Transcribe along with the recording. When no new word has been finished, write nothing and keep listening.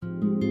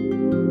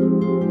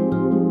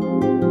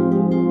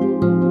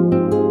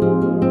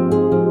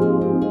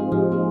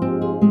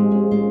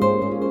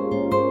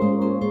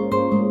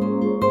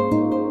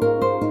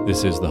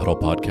This is the Huddle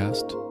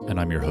Podcast, and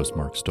I'm your host,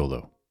 Mark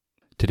Stolo.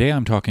 Today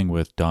I'm talking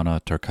with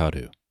Dana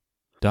Tarcadu.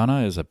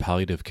 Dana is a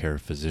palliative care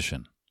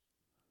physician.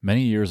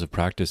 Many years of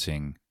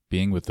practicing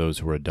being with those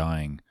who are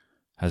dying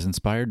has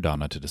inspired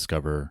Dana to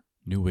discover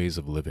new ways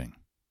of living.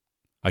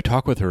 I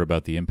talk with her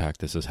about the impact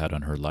this has had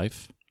on her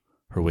life,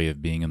 her way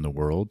of being in the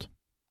world,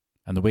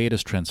 and the way it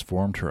has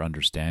transformed her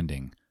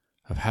understanding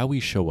of how we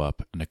show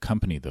up and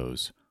accompany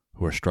those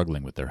who are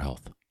struggling with their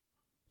health.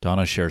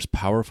 Dana shares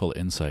powerful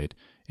insight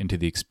into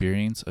the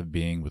experience of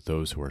being with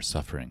those who are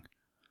suffering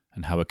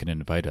and how it can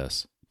invite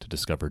us to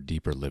discover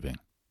deeper living.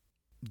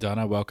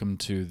 Dana, welcome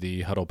to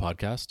the Huddle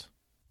Podcast.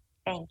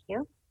 Thank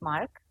you,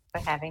 Mark, for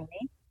having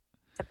me.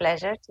 It's a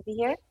pleasure to be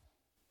here.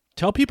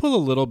 Tell people a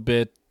little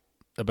bit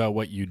about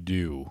what you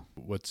do.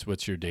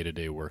 What's your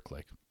day-to-day work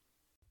like?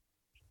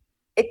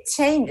 It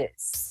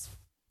changes,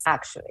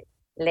 actually.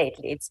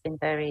 Lately, it's been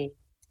very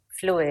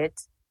fluid.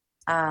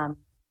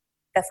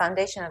 The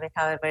foundation of it,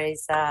 however,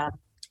 is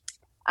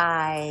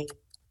I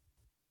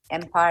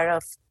am part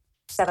of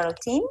several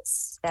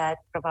teams that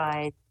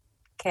provide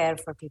care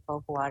for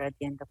people who are at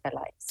the end of their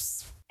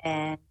lives.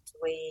 And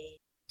we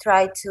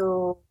try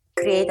to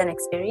create an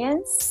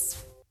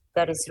experience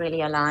that is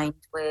really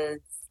aligned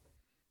with,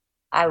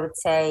 I would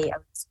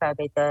describe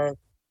it, the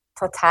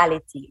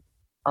totality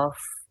of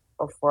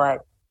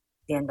what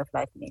the end of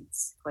life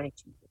means for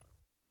each individual.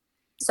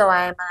 So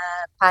I'm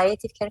a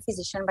palliative care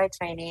physician by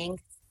training,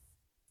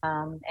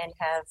 and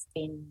have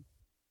been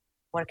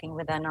working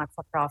with a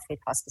not-for-profit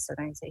hospice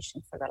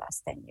organization for the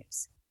last 10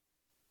 years.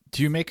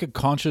 Do you make a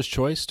conscious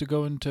choice to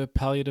go into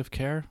palliative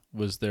care?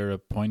 Was there a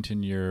point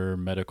in your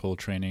medical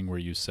training where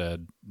you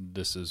said,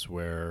 this is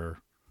where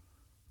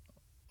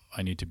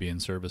I need to be in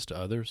service to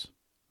others?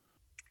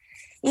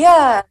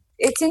 Yeah,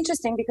 it's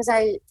interesting because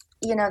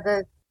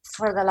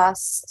for the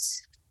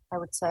last, I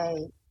would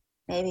say,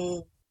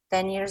 maybe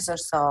 10 years or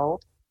so,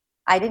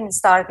 I didn't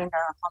start in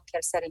a home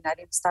care setting. I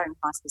didn't start in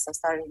hospice. I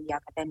started in the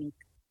academic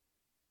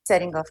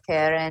setting of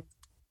care.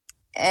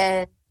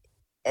 And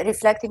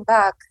reflecting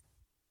back,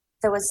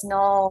 there was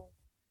no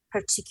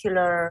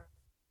particular,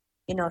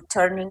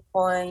 turning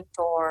point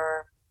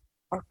or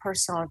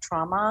personal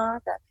trauma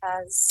that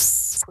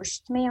has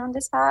pushed me on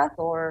this path,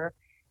 or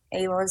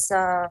it was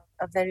a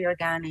very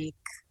organic,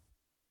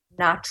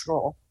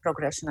 natural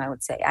progression, I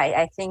would say.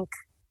 I think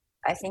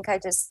I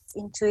just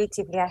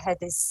intuitively, I had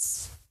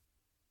this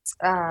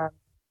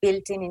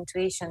built-in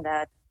intuition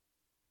that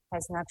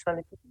has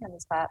naturally put me on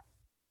this path.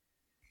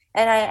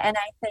 And I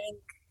think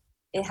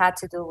it had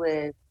to do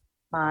with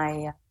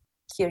my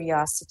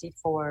curiosity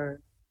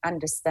for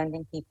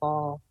understanding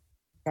people,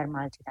 their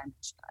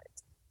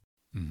multidimensionality.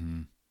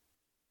 Mm-hmm.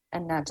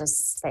 And not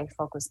just stay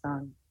focused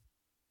on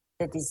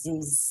the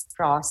disease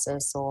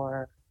process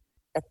or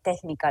the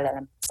technical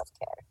elements of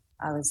care.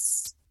 I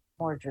was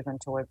more driven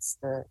towards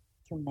the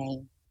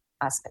humane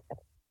aspect of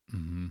it.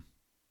 Mm-hmm.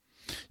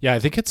 Yeah, I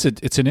think it's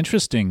an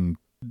interesting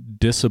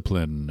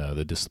discipline,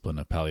 the discipline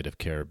of palliative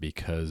care,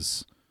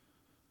 because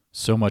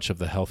so much of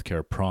the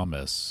healthcare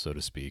promise, so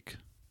to speak,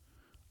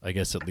 I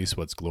guess at least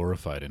what's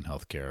glorified in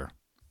healthcare,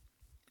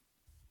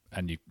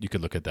 and you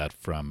could look at that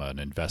from an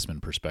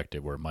investment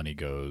perspective, where money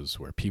goes,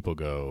 where people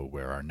go,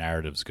 where our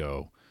narratives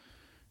go,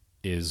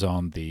 is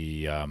on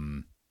the,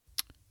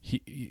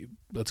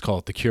 let's call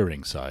it the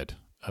curing side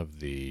of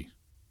the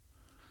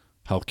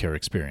healthcare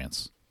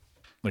experience.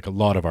 Like a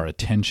lot of our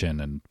attention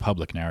and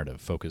public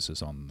narrative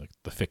focuses on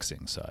the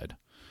fixing side.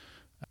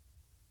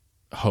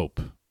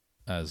 Hope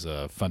as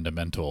a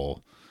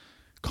fundamental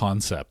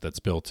concept that's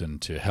built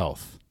into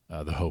health,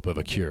 the hope of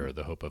a cure,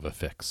 the hope of a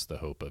fix, the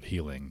hope of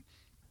healing.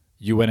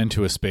 You went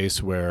into a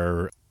space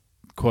where,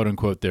 quote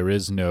unquote, there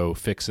is no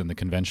fix in the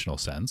conventional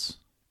sense.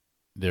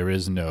 There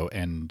is no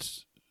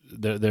end.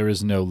 There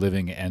is no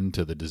living end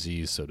to the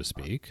disease, so to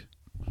speak.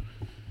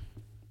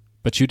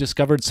 But you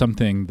discovered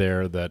something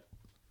there that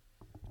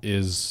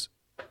is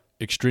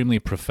extremely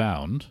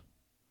profound,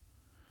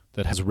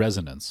 that has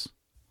resonance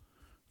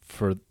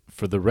for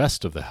the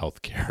rest of the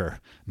healthcare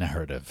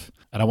narrative.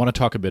 And I want to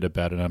talk a bit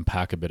about and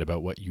unpack a bit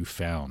about what you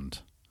found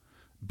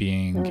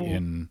being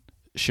in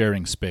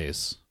sharing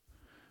space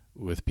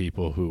with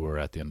people who are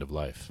at the end of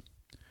life.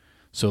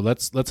 So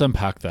let's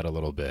unpack that a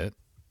little bit,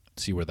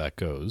 see where that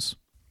goes.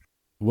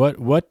 What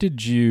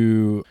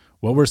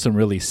were some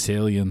really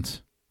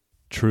salient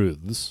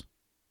truths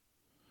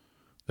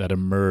that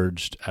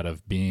emerged out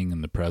of being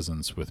in the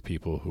presence with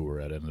people who were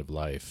at end of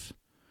life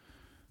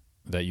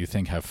that you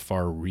think have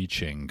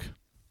far-reaching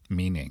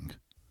meaning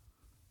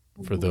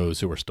for those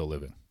who are still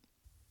living?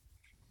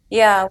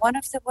 Yeah, one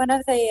of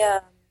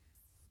the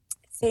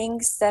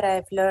things that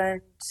I've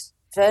learned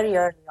very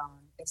early on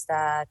is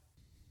that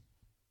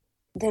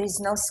there is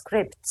no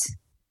script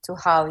to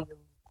how you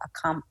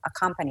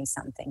accompany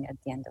something at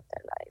the end of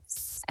their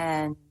lives,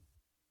 and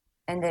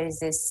there is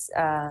this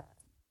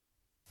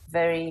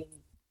very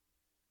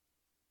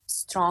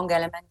strong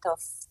element of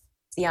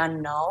the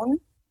unknown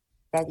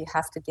that you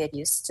have to get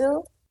used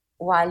to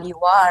while you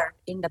are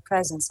in the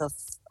presence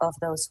of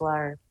those who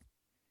are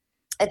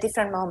at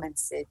different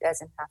moments. It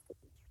doesn't have to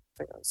be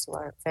for those who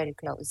are very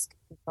close to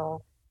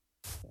people,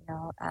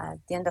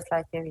 the end of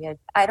life period.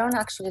 I don't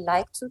actually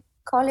like to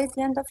call it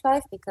the end of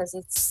life because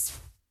it's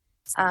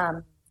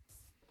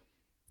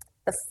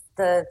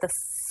the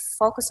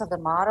focus of the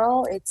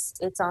model.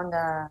 It's on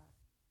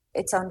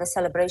the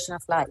celebration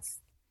of life.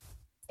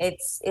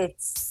 It's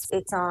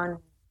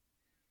on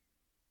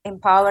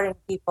empowering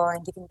people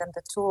and giving them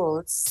the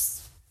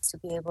tools to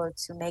be able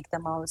to make the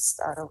most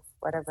out of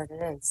whatever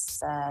it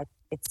is.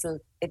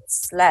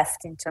 It's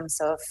left in terms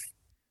of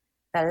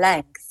the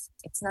length.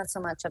 It's not so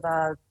much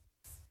about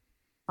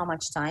how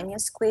much time you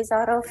squeeze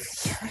out of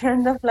your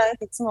end of life.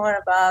 It's more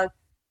about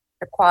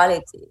the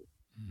quality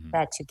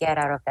that you get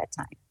out of that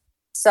time.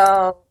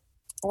 So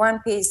one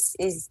piece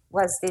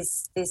was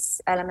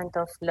this element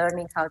of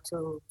learning how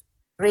to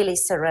really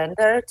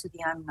surrender to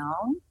the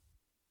unknown,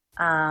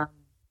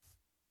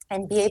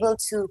 and be able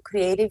to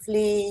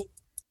creatively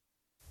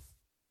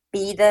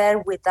be there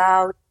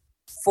without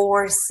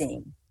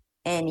forcing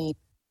any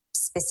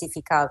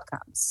specific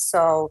outcomes.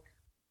 So,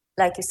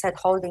 like you said,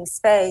 holding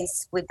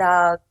space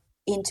without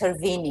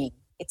intervening.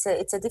 It's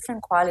a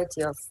different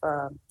quality of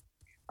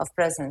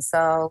presence.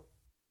 So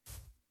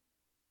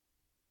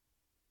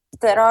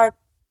there are,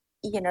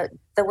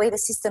 the way the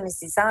system is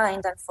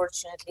designed,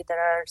 unfortunately, there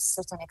are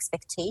certain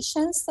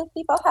expectations that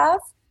people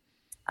have,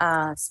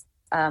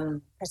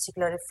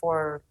 particularly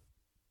for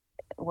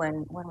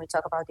when we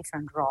talk about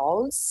different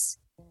roles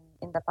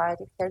in the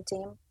palliative care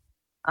team.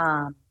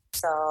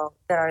 So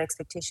there are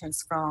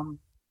expectations from,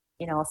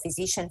 a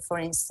physician, for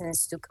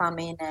instance, to come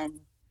in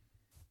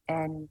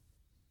and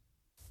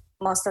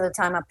most of the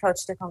time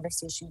approach the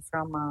conversation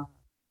from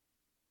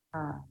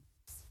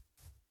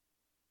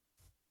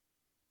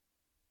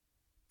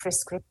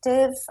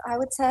prescriptive, I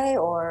would say,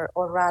 or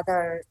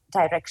rather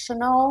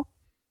directional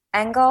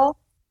angle,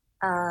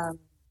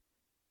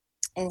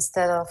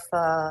 instead of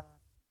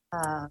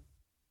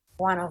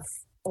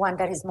one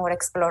that is more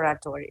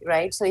exploratory,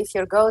 right? So if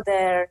you go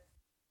there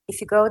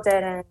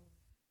and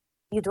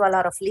you do a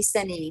lot of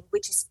listening,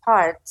 which is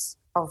part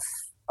of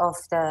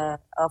the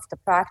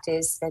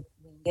practice that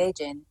we engage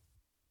in,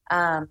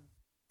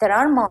 there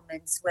are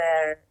moments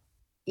where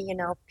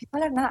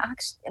people are not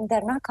actually,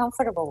 they're not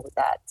comfortable with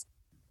that.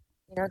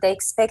 They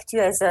expect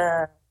you as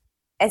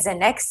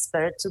an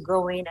expert to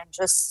go in and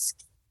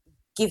just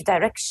give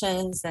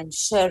directions and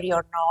share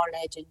your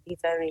knowledge and be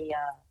very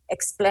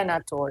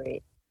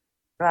explanatory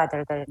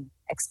rather than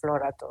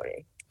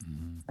exploratory,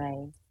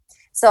 right?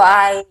 So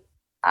I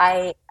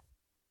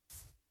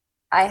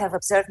have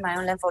observed my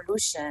own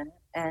evolution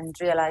and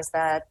realized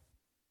that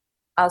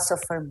also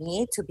for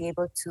me to be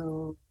able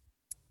to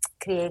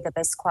create the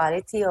best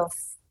quality of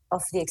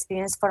the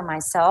experience for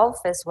myself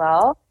as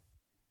well,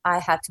 I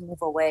had to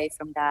move away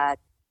from that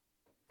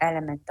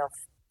element of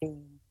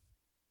being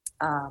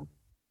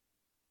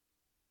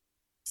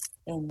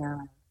in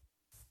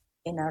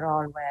a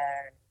role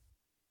where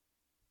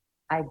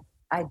I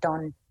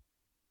don't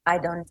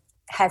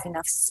have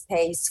enough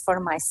space for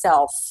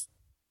myself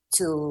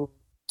to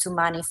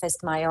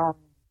manifest my own,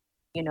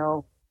 I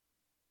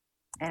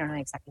don't know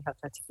exactly how to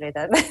articulate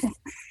that, but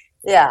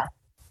yeah.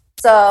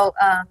 So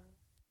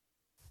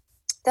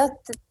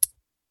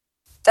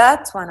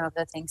that's one of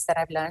the things that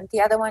I've learned.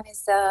 The other one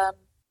is the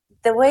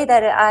way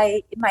that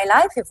my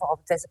life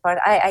evolved as a part.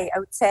 I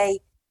would say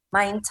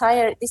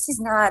this is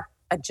not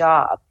a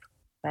job,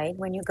 right?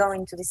 When you go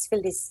into this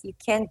field, you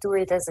can't do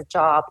it as a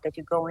job that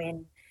you go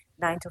in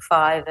 9 to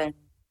 5 and,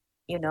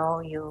 you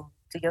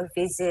do your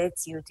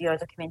visits, you do your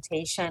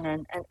documentation,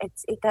 and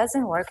it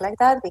doesn't work like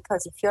that,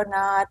 because if you're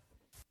not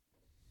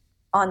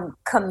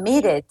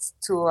committed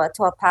to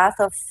a path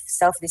of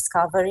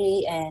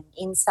self-discovery and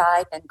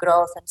insight and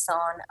growth and so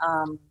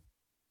on,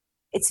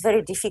 it's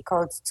very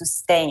difficult to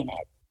stay in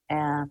it.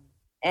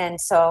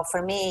 And so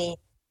for me,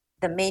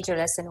 the major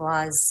lesson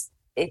was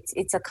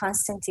it's a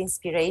constant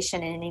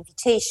inspiration and an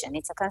invitation.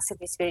 It's a constant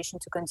inspiration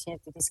to continue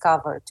to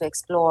discover, to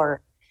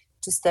explore,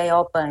 to stay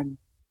open,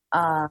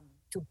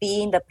 to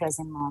be in the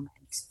present moment,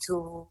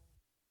 to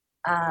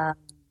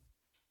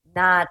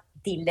not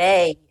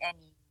delay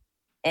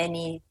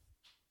anything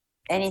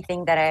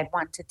that I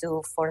want to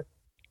do for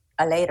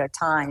a later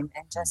time,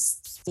 and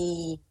just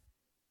be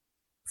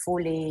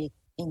fully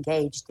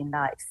engaged in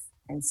life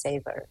and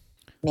savor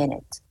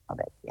minute of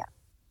it. Yeah.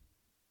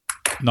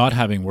 Not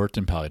having worked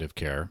in palliative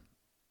care,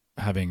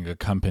 having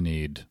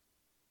accompanied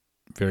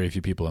very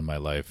few people in my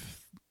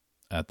life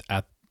at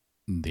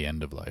the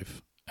end of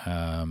life,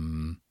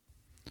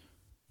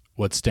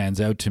 what stands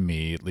out to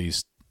me, at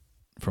least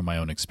from my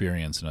own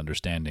experience and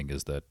understanding,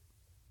 is that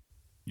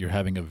you're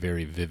having a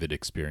very vivid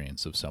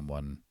experience of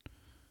someone.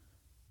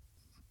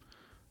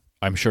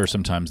 I'm sure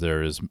sometimes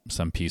there is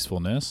some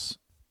peacefulness,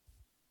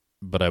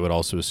 but I would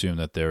also assume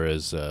that there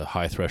is a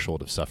high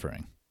threshold of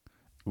suffering,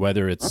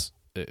 whether it's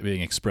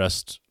being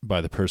expressed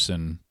by the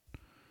person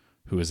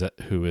who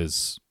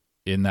is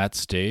in that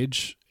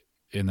stage,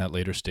 in that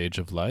later stage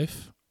of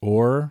life,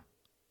 or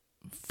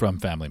from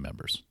family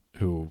members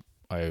who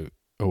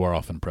are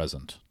often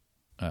present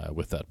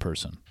with that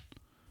person.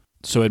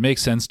 So it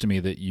makes sense to me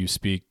that you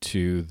speak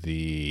to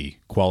the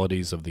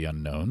qualities of the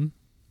unknown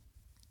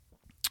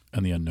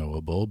and the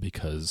unknowable,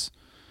 because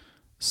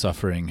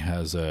suffering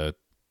has the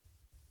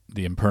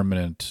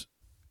impermanent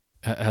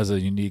has a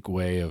unique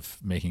way of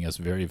making us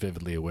very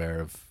vividly aware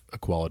of a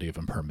quality of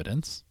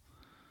impermanence,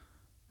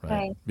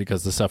 right?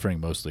 Because the suffering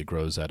mostly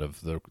grows out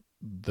of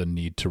the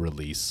need to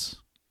release,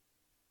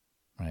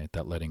 right?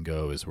 That letting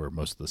go is where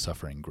most of the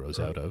suffering grows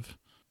out of.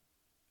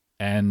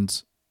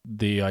 And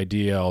the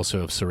idea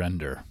also of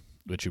surrender,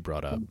 which you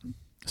brought up,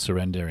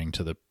 surrendering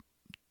to the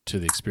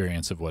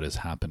experience of what is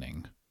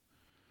happening.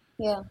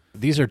 Yeah.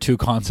 These are two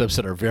concepts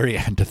that are very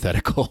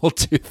antithetical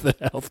to the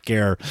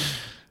healthcare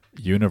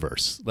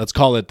universe. Let's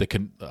call it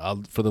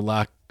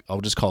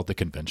I'll just call it the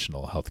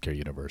conventional healthcare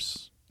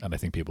universe. And I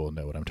think people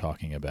know what I'm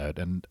talking about.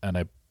 And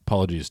I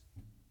apologies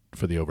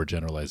for the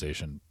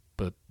overgeneralization,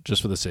 but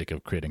just for the sake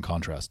of creating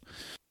contrast.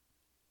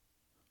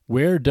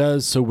 Where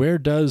does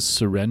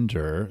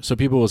surrender? So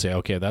people will say,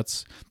 okay,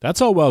 that's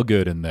all well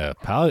good in the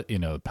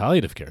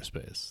palliative care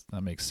space.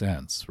 That makes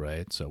sense,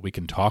 right? So we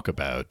can talk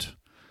about.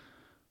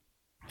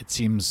 It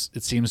seems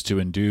to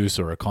induce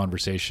a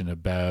conversation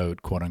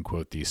about, quote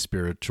unquote, these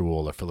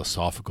spiritual or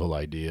philosophical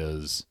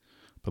ideas.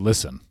 But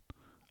listen,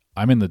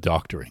 I'm in the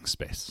doctoring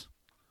space.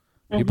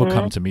 People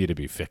come to me to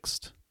be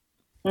fixed.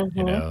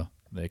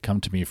 They come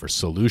to me for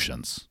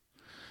solutions.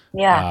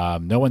 Yeah.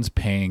 No one's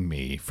paying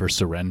me for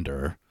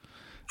surrender.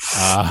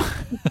 I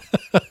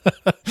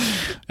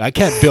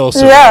can't bill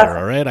surrender,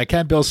 all right? I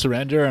can't bill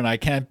surrender, and I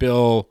can't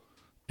bill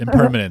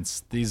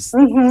impermanence. These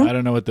I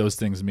don't know what those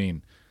things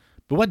mean.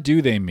 But what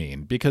do they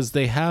mean? Because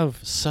they have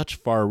such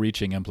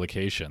far-reaching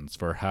implications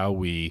for how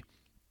we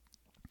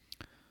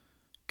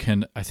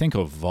can, I think,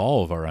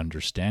 evolve our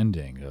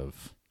understanding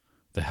of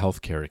the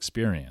healthcare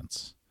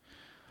experience.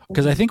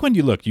 Because I think when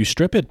you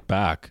strip it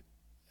back,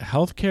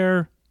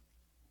 healthcare,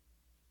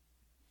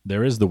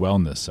 there is the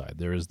wellness side,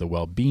 there is the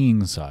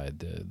well-being side,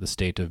 the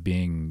state of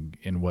being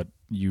in what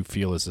you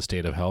feel is a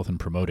state of health and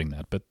promoting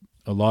that. But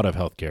a lot of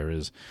healthcare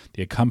is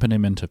the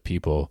accompaniment of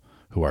people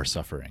who are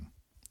suffering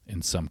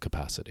in some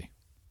capacity.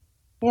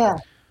 Yeah.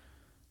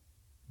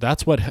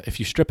 That's what, if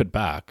you strip it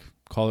back,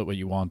 call it what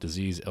you want,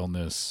 disease,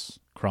 illness,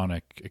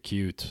 chronic,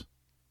 acute,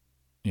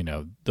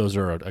 those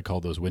are, I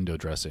call those window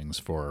dressings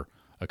for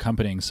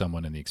accompanying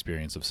someone in the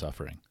experience of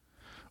suffering.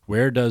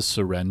 Where does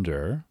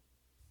surrender,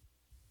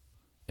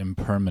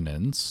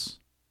 impermanence,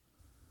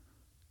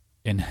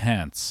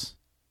 enhance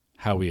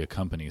how we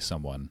accompany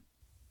someone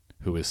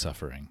who is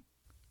suffering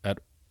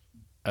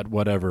at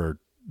whatever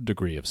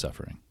degree of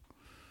suffering?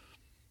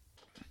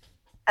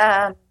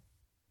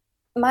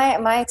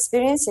 My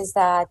experience is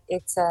that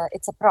it's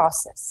a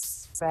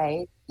process,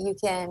 right? You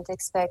can't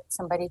expect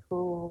somebody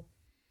who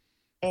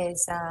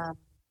is,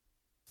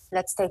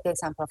 let's take the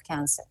example of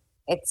cancer.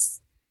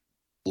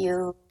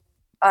 You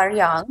are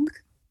young,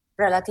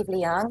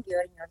 relatively young,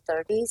 you're in your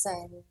 30s,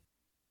 and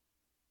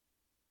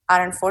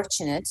are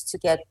unfortunate to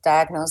get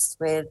diagnosed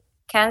with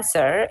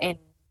cancer in,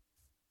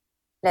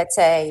 let's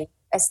say,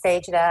 a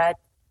stage that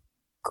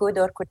could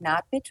or could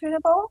not be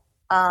treatable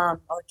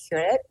or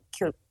cured.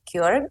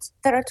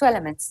 There are two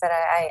elements that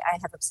I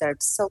have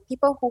observed. So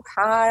people who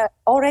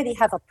already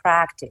have a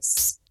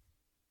practice,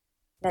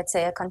 let's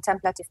say a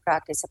contemplative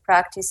practice, a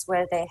practice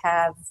where they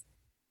have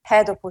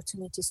had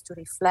opportunities to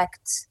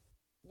reflect,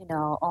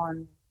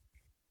 on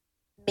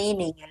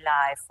meaning in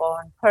life or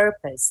on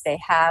purpose. They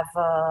have,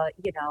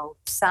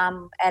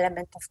 some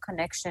element of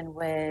connection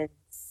with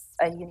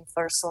the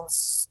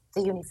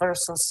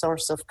universal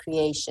source of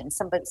creation.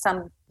 Some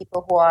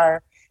people who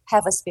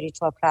have a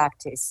spiritual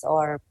practice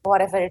or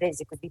whatever it is.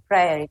 It could be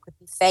prayer, it could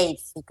be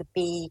faith, it could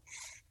be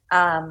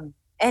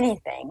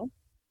anything.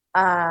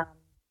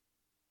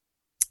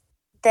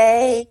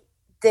 They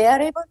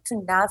are able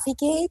to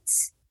navigate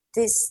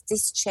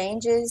these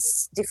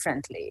changes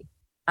differently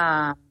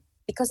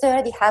because they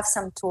already have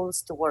some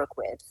tools to work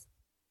with,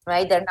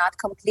 right? They're not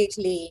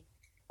completely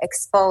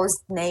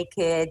exposed,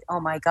 naked. Oh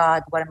my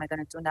God, what am I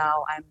going to do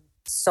now? I'm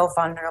so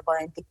vulnerable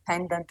and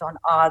dependent on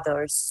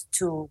others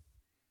to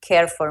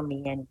care for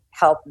me and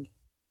help me.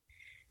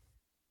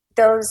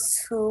 Those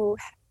who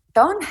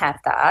don't have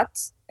that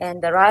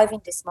and arrive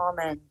in this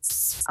moment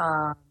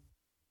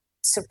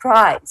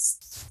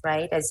surprised,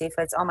 right? As if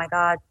it's, oh my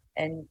God,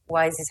 and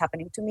why is this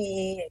happening to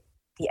me?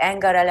 The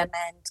anger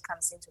element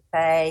comes into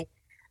play,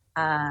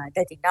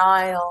 the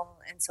denial,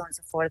 and so on and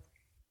so forth.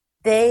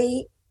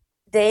 They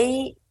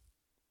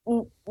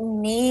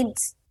need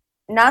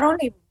not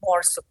only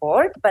more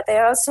support, but they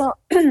also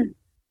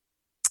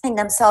in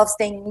themselves,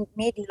 they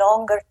need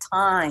longer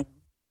time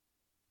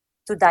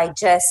to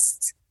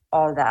digest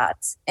all that.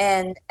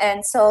 And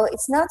so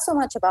it's not so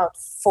much about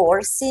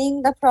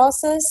forcing the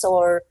process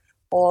or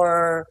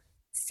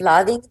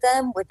flooding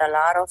them with a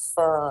lot of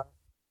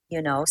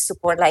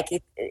support, like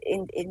it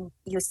in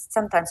you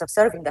sometimes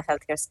observe in the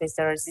healthcare space.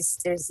 There's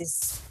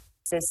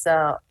this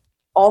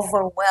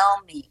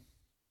overwhelming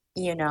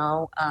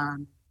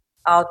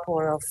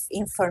outpour of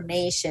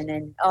information,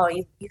 and oh,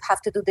 you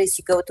have to do this,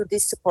 you go to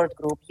this support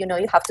group, you know,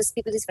 you have to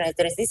speak with this friend,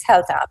 there is this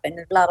health app, and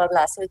blah blah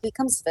blah. So it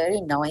becomes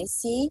very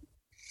noisy,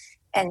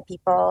 and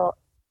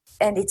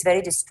it's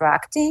very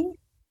distracting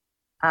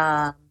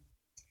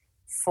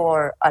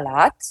for a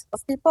lot of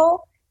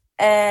people.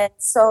 And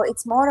so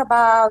it's more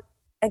about,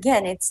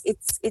 again,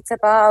 it's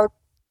about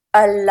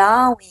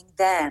allowing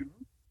them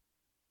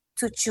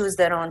to choose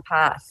their own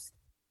path.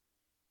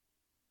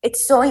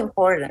 It's so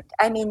important.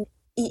 I mean,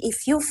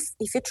 if you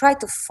try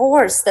to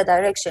force the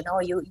direction,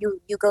 or you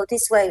go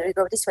this way or you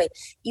go this way,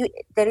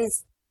 there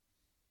is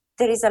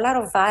a lot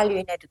of value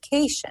in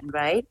education,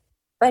 right?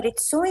 But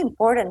it's so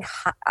important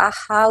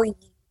how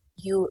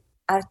you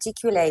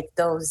articulate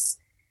those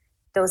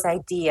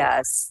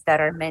ideas that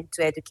are meant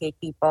to educate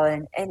people.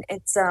 And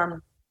it's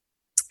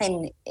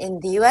in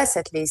the US,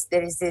 at least,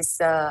 there is this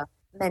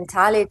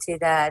mentality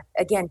that,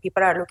 again,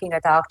 people are looking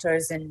at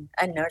doctors and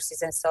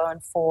nurses and so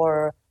on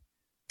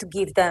to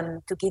give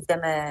them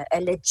a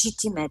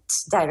legitimate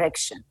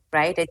direction,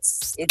 right?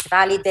 It's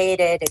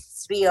validated,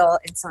 it's real,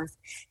 and so on.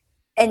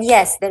 And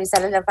yes, there is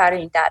a lot of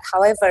value in that.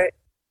 However,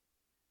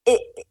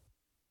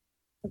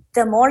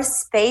 the more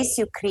space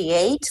you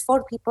create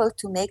for people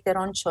to make their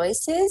own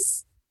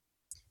choices,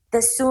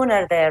 the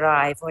sooner they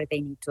arrive where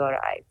they need to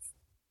arrive.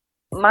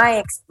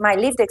 My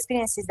lived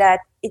experience is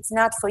that it's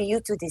not for you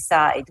to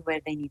decide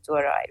where they need to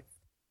arrive.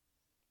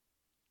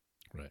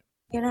 Right.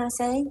 You know what I'm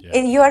saying?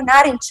 Yeah. You are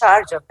not in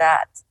charge of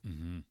that.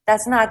 Mm-hmm.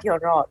 That's not your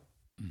role.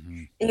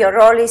 Mm-hmm. Your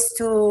role is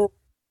to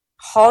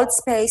hold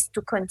space,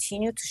 to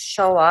continue to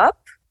show up.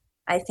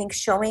 I think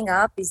showing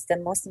up is the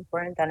most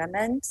important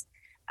element,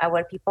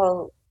 where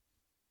people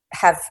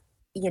have,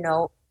 you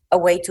know, a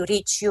way to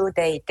reach you.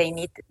 They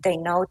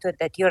know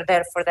that you're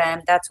there for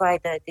them. That's why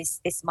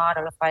this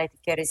model of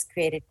palliative care is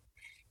created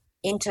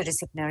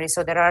interdisciplinary.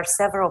 So there are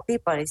several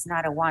people. It's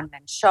not a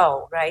one-man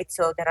show, right?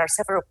 So there are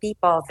several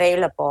people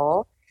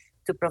available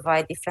to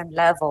provide different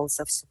levels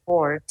of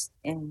support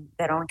in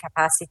their own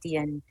capacity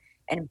and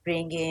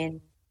bring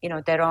in, you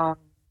know, their own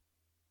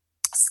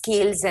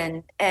skills,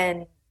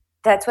 and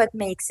that's what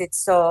makes it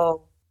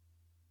so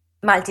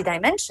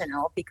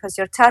multidimensional, because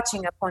you're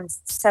touching upon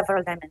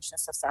several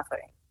dimensions of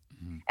suffering.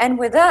 Mm-hmm. And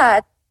with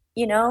that,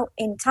 you know,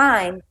 in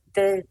time,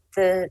 the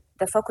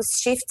focus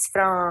shifts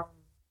from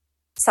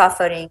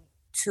suffering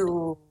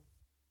to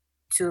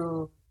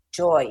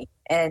joy,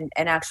 and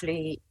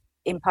actually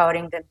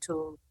empowering them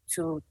to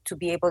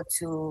be able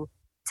to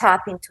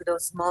tap into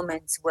those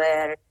moments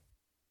where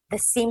the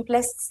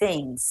simplest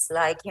things,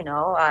 like, you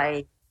know,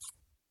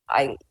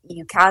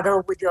 you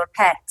cuddle with your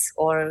pet,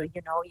 or,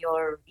 you know,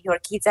 your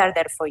kids are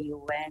there for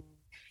you, and,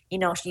 you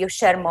know, you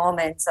share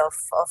moments of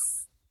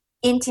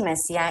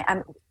intimacy.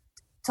 I'm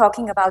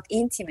talking about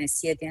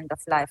intimacy at the end of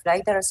life.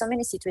 Like, there are so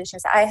many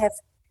situations. I have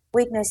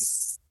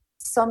witnessed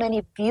so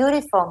many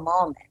beautiful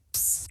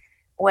moments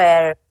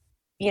where,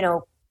 you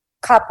know,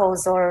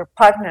 couples or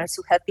partners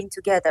who have been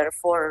together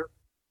for,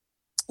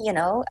 you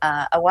know,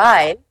 a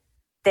while,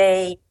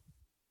 they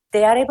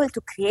are able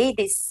to create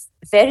this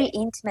very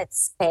intimate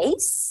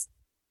space,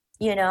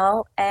 you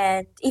know,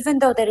 and even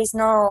though there is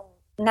not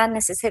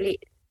necessarily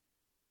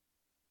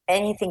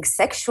anything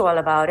sexual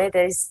about it,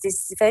 there's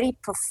this very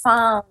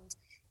profound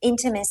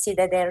intimacy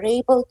that they're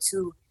able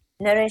to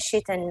nourish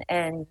it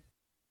and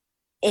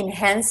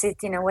enhance it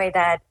in a way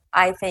that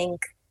I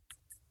think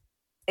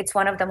it's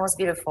one of the most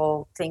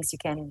beautiful things you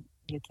can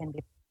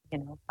be, you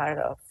know, part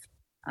of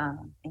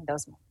in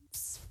those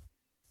moments.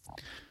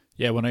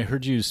 Yeah, when I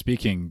heard you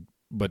speaking,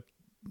 what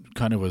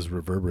kind of was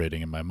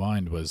reverberating in my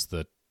mind was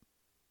that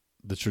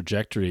the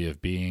trajectory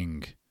of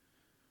being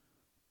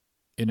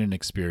in an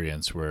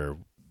experience where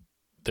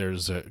there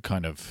is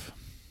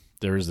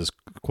this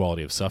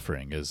quality of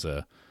suffering, is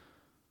the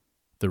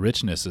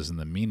richness is in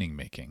the meaning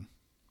making.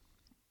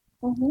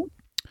 Mm-hmm.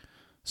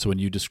 So when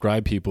you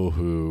describe people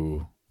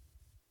who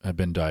have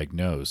been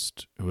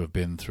diagnosed, who have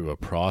been through a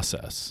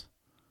process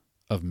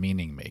of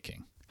meaning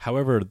making,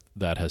 however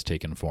that has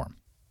taken form.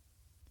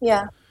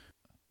 Yeah.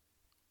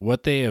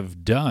 What they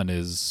have done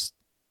is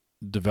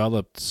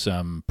developed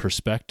some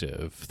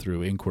perspective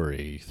through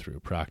inquiry, through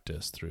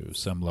practice, through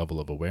some level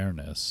of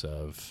awareness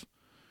of,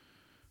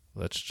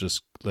 let's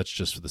just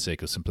for the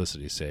sake of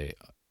simplicity say,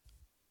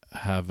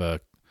 have a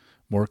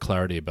more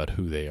clarity about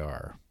who they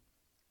are.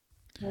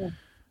 Mm.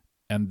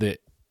 And the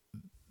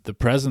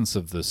presence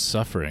of the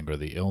suffering or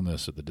the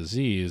illness or the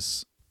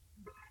disease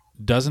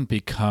doesn't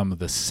become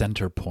the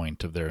center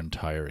point of their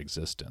entire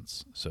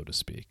existence, so to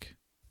speak.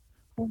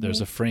 Mm-hmm.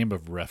 There's a frame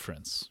of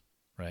reference,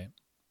 right?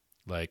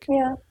 Like,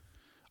 yeah.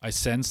 I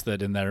sense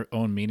that in their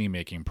own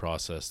meaning-making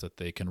process that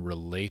they can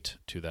relate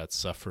to that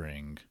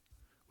suffering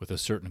with a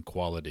certain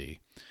quality,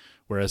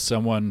 whereas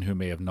someone who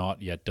may have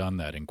not yet done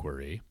that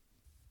inquiry,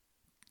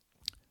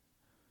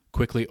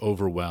 quickly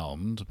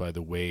overwhelmed by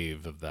the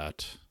wave of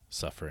that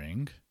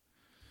suffering,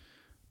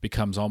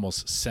 becomes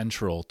almost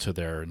central to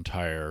their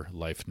entire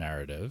life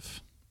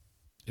narrative.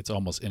 It's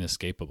almost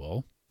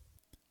inescapable.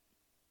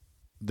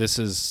 This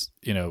is,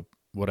 you know,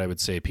 what I would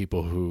say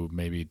people who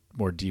maybe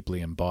more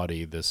deeply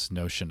embody this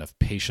notion of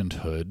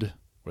patienthood,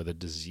 where the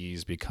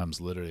disease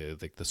becomes literally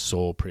like the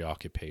sole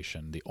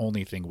preoccupation, the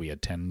only thing we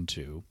attend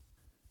to.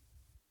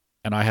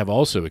 And I have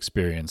also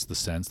experienced the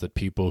sense that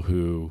people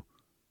who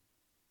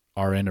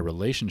are in a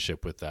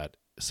relationship with that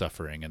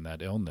suffering and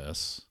that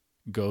illness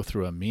go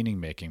through a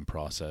meaning-making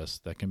process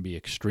that can be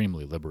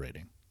extremely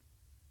liberating.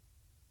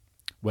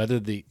 Whether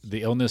the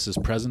illness is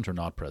present or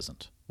not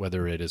present,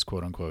 whether it is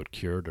quote-unquote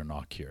cured or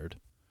not cured.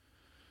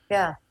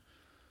 Yeah.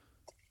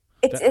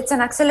 It's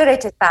an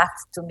accelerated path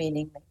to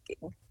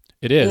meaning-making.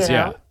 It is, you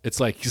know? yeah. It's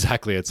like,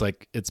 exactly, it's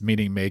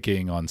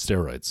meaning-making on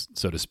steroids,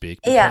 so to speak.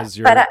 Yeah, Because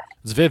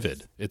it's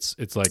vivid.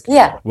 It's like,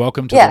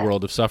 welcome to the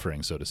world of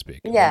suffering, so to speak.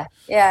 Yeah,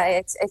 yeah.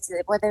 It's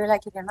whether you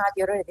like it or not,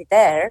 you're already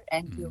there,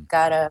 and you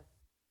gotta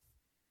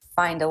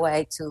find a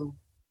way to,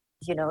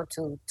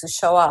 to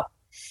show up.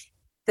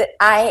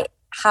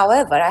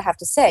 However, I have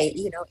to say,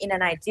 in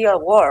an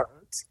ideal world,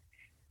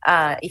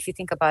 if you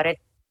think about it,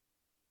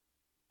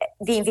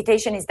 the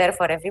invitation is there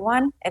for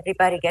everyone.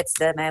 Everybody gets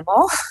the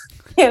memo,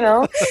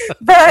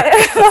 but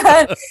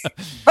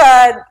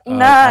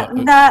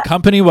not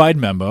company-wide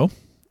memo.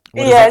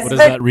 What does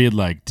that read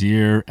like?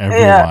 Dear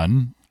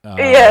everyone,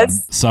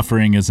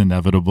 suffering is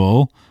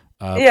inevitable.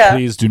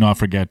 Please do not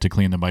forget to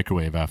clean the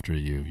microwave after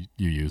you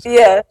use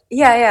it.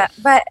 Yeah.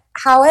 But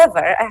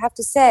however, I have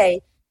to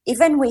say,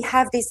 even we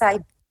have this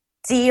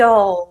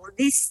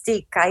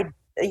idealistic,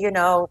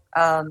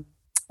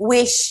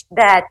 wish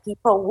that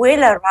people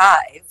will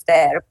arrive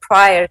there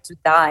prior to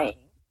dying.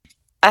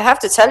 I have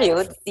to tell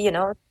you,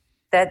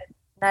 that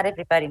not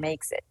everybody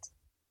makes it.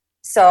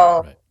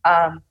 So,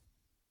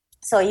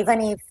 so even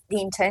if the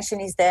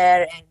intention is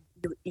there and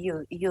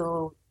you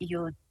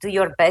do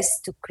your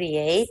best to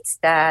create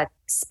that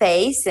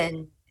space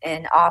and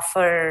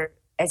offer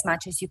as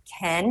much as you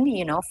can,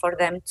 for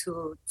them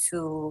to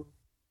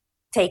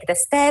take the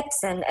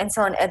steps and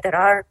so on. And there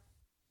are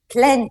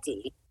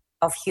plenty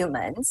of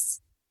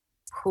humans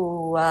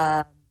who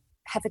have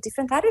a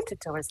different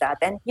attitude towards that.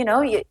 And,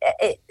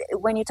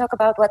 when you talk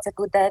about what's a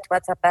good death,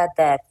 what's a bad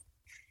death,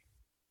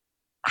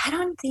 I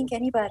don't think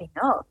anybody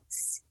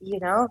knows,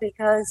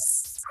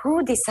 because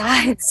who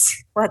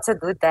decides what's a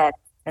good death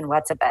and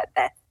what's a bad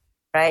death,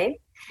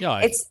 right?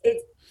 Yeah, it's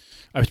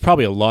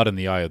probably a lot in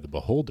the eye of the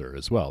beholder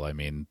as well. I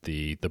mean,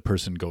 the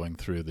person going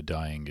through the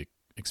dying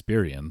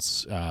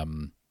experience,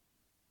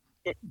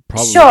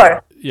 probably,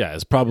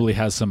 probably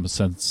has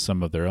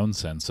some of their own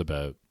sense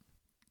about.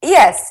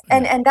 Yes,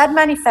 and that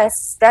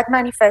manifests, a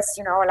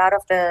lot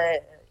of the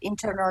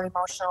internal,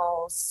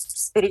 emotional,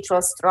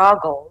 spiritual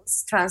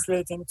struggles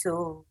translate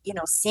into,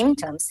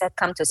 symptoms that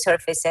come to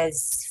surface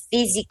as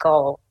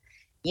physical,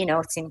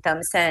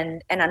 symptoms.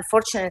 And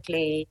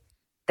unfortunately,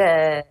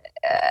 the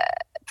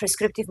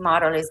prescriptive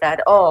model is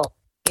that,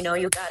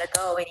 you gotta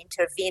go and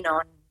intervene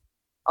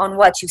on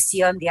what you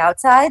see on the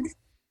outside,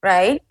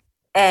 right?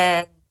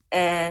 And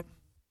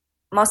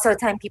most of the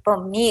time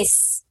people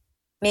miss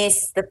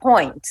the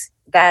point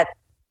that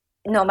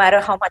no matter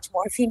how much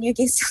morphine you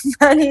give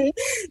somebody,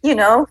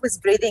 whose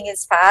breathing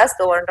is fast,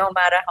 or no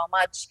matter how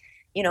much,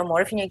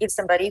 morphine you give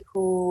somebody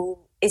who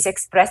is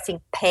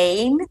expressing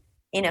pain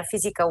in a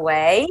physical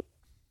way,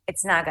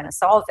 it's not going to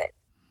solve it,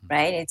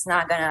 right? It's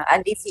not going to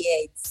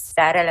alleviate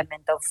that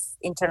element of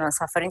internal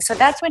suffering. So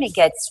that's when it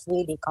gets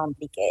really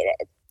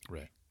complicated.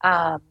 Right.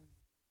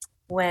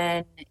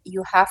 When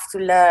you have to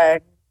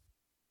learn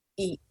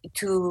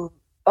to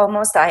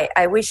almost,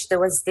 I wish there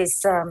was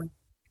this,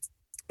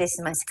 this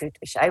is my secret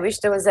wish. I wish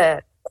there was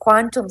a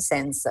quantum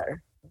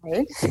sensor,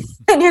 right?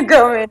 And you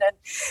go in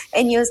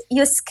and you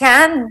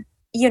scan,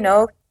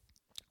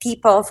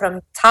 people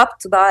from top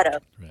to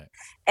bottom, right.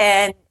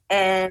 and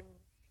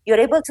you're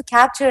able to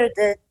capture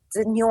the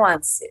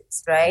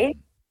nuances, right?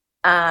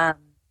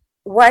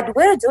 What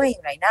we're doing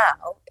right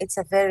now, it's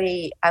a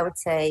very, I would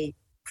say,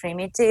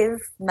 primitive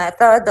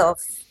method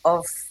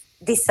of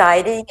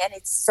deciding, and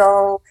it's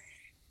so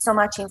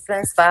much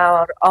influenced by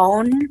our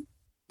own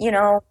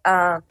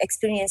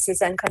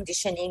experiences and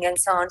conditioning and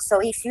so on. So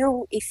if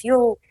you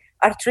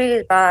are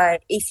treated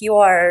if you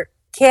are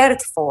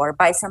cared for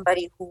by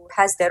somebody who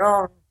has their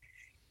own,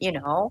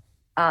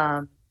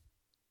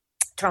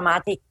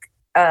 traumatic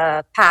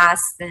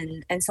past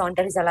and so on,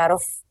 there is a lot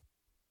of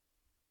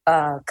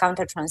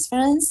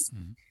countertransference.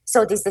 Mm-hmm.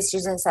 So these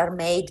decisions are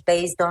made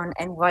based on,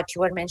 and what you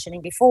were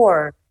mentioning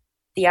before,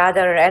 the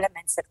other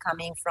elements that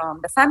coming from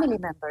the family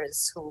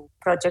members who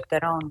project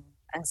their own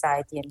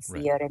anxiety and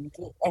fear, right.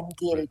 and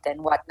guilt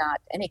and whatnot,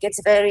 and it gets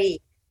very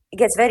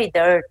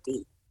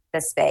dirty,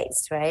 the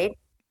space, right?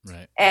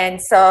 Right.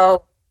 And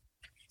so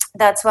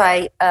that's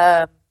why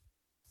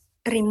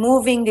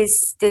removing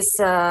this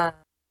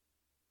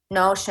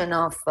notion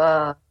of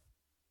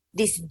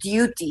this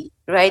duty,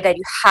 right, that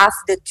you have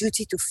the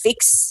duty to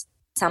fix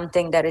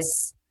something that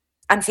is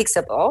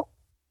unfixable,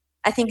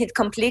 I think it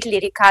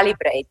completely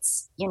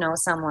recalibrates,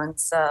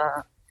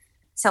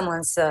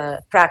 someone's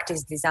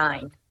practice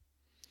design.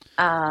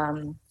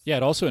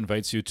 It also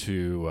invites you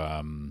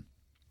to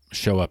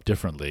show up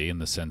differently, in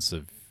the sense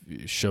of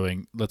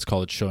showing, let's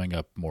call it showing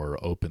up more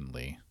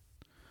openly.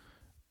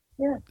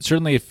 Yeah.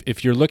 Certainly,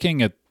 if you're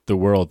looking at the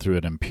world through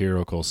an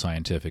empirical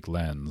scientific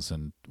lens,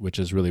 and which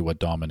is really what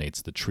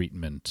dominates the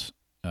treatment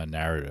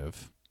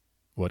narrative,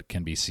 what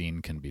can be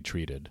seen can be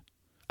treated.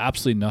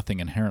 Absolutely nothing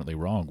inherently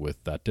wrong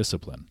with that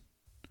discipline.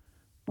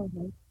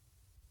 Mm-hmm.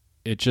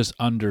 It just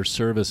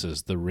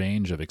underservices the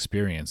range of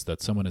experience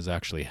that someone is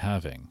actually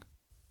having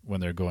when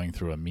they're going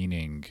through a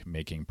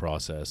meaning-making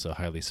process, a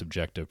highly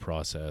subjective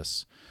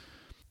process.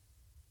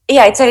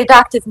 Yeah, it's a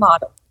reductive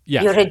model.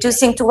 Yeah. You're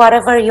reducing to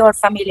whatever you're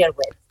familiar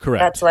with.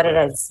 Correct. That's what it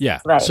is. Yeah.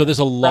 Right. So there's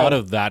a lot Right.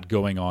 of that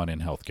going on in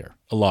healthcare.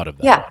 A lot of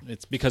that. Yeah.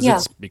 It's because Yeah.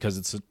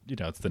 it's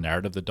it's the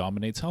narrative that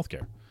dominates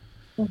healthcare.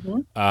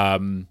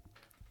 Mm-hmm.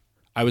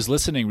 I was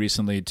listening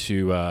recently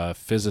to a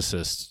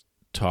physicist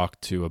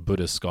talk to a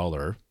Buddhist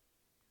scholar,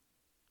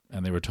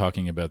 and they were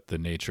talking about the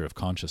nature of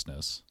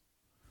consciousness.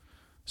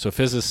 So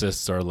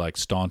physicists are like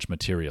staunch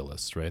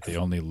materialists, right? They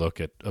only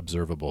look at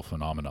observable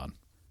phenomenon.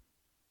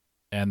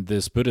 And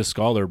this Buddhist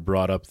scholar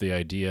brought up the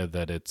idea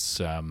that it's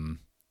a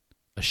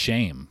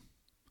shame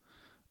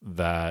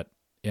that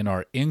in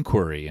our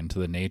inquiry into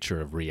the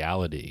nature of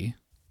reality,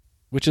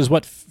 which is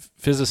what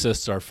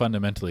physicists are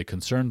fundamentally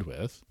concerned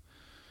with,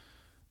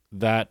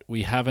 that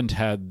we haven't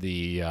had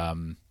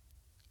the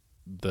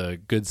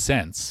good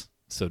sense,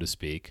 so to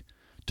speak,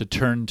 to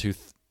turn to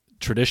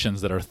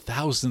traditions that are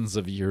thousands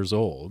of years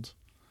old,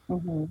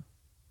 Mm-hmm.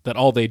 that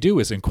all they do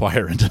is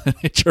inquire into the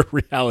nature of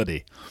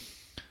reality,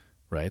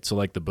 right? So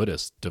like the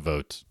Buddhists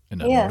devote an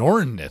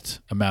inordinate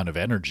amount of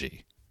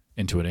energy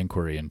into an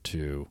inquiry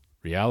into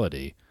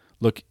reality,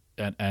 look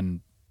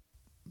and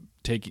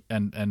take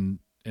and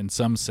in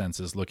some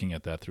senses looking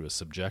at that through a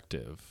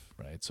subjective,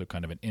 right? So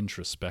kind of an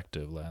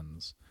introspective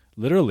lens,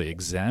 literally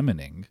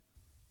examining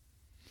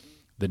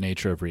the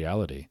nature of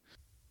reality.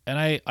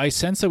 And I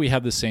sense that we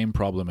have the same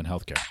problem in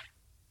healthcare,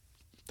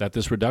 that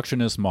this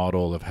reductionist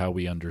model of how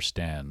we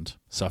understand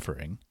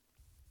suffering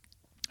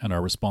and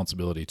our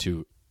responsibility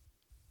to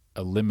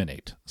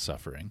eliminate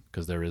suffering,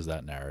 because there is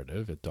that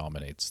narrative, it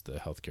dominates the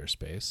healthcare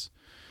space,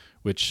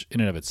 which in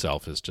and of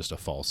itself is just a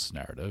false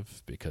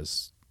narrative,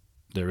 because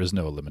there is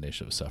no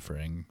elimination of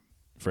suffering.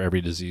 For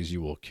every disease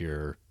you will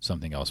cure,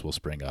 something else will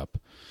spring up.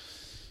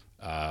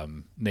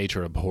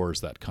 Nature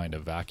abhors that kind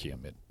of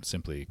vacuum. It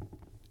simply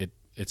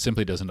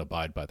doesn't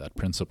abide by that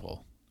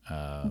principle.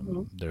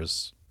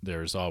 There's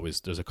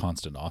a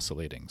constant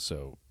oscillating.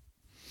 So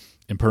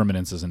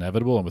impermanence is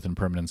inevitable, and with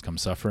impermanence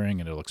comes suffering,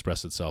 and it'll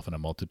express itself in a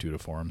multitude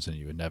of forms, and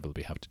you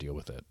inevitably have to deal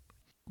with it.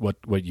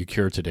 What you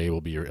cure today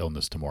will be your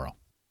illness tomorrow.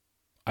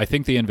 I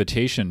think the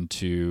invitation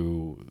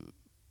to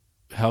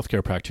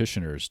healthcare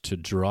practitioners to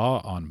draw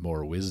on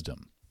more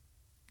wisdom,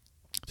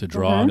 to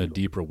draw on a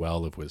deeper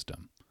well of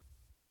wisdom,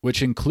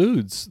 which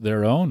includes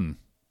their own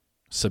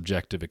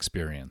subjective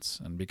experience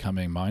and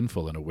becoming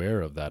mindful and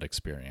aware of that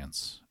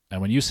experience.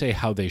 And when you say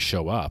how they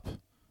show up,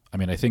 I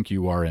mean, I think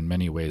you are in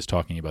many ways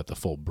talking about the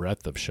full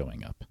breadth of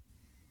showing up.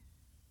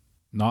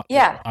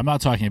 I'm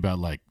not talking about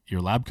like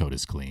your lab coat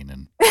is clean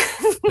and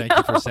thank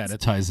you for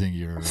sanitizing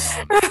your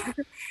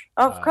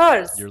of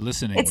course. You're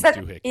listening. It's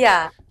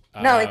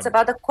it's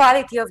about the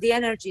quality of the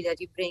energy that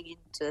you bring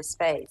into the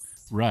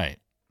space. Right.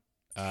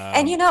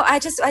 And I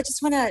just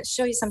want to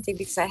show you something,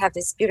 because I have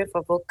this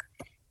beautiful book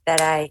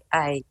that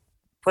I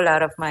pull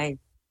out of my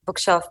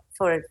bookshelf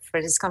for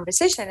this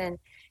conversation, and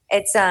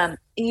it's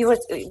we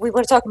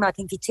were talking about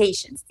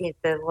invitations.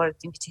 The word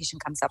invitation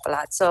comes up a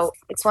lot. So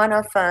it's one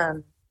of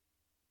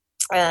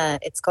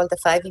it's called The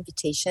 5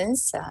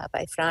 Invitations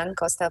by Franz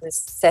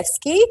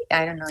Kostevsky.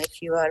 I don't know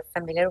if you are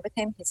familiar with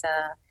him. He's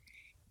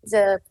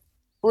a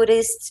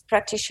Buddhist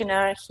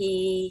practitioner.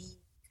 He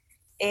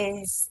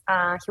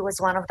was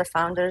one of the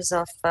founders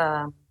of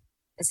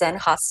Zen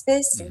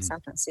Hospice in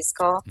San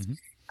Francisco.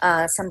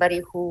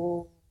 Somebody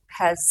who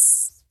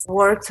has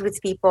worked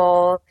with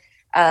people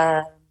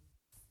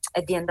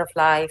at the end of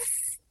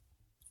life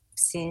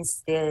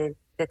since the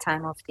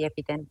time of the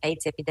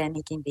AIDS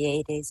epidemic in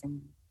the 80s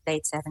and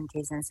late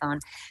 70s and so on.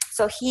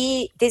 So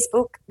this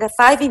book, the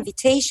 5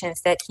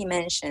 invitations that he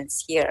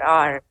mentions here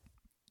are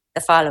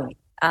the following.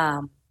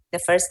 The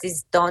first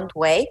is don't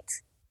wait.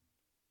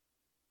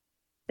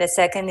 The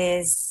second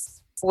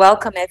is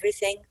welcome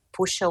everything,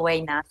 push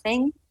away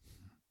nothing.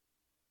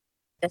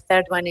 The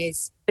third one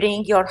is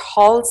bring your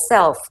whole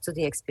self to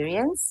the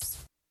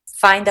experience.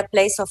 Find a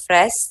place of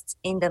rest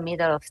in the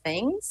middle of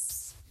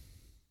things.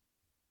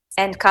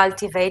 And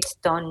cultivate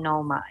don't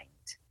know mind.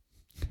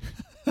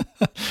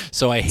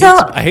 So I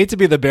hate to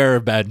be the bearer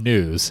of bad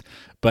news,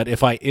 but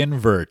if I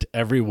invert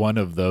every one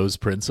of those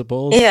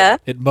principles,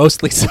 it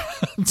mostly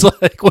sounds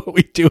like what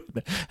we do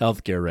in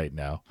healthcare right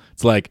now.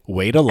 It's like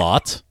wait a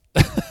lot.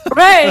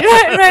 Right.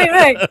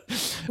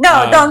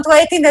 No, don't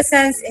wait in the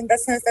sense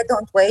that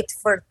don't wait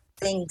for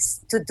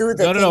things to do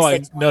the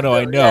things.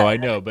 I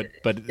know,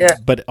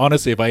 but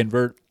honestly, if I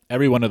invert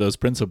every one of those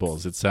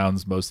principles, it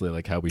sounds mostly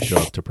like how we show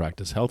up to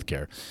practice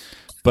healthcare.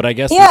 But I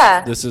guess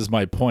this is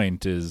my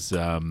point: is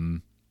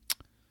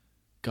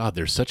God,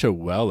 there's such a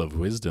well of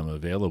wisdom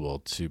available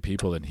to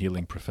people in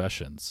healing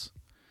professions,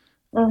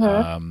 Mm-hmm.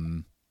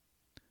 Um,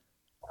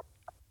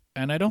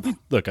 and I don't think,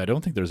 look, I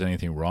don't think there's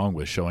anything wrong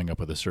with showing up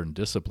with a certain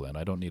discipline.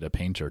 I don't need a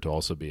painter to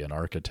also be an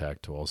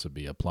architect, to also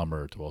be a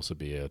plumber, to also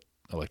be an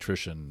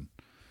electrician.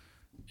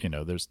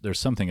 There's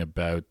something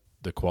about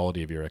the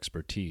quality of your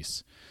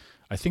expertise.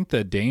 I think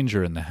the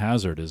danger and the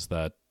hazard is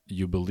that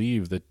you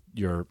believe that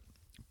your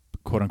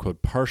quote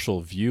unquote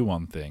partial view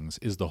on things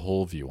is the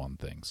whole view on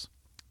things.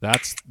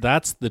 That's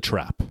the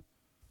trap.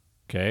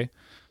 Okay?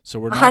 So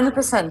we're not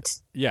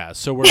 100%. yeah,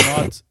 so we're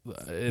not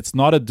it's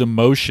not a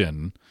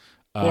demotion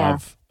Yeah.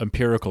 of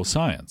empirical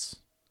science.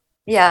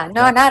 Yeah.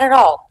 No, That not at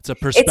all. it's a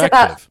It's about,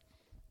 perspective.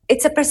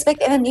 it's a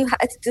perspective, and you have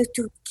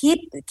to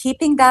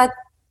keeping that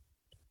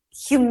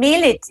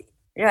humility,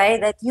 right?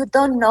 That you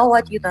don't know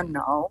what you don't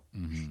know.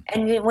 Mm-hmm.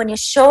 And when you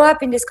show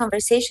up in these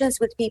conversations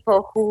with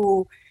people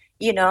who,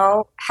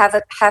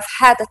 have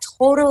had a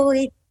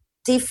totally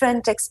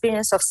different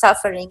experience of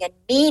suffering and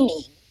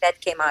meaning that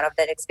came out of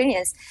that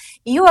experience,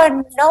 you are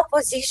in no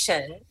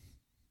position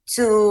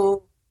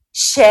to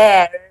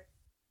share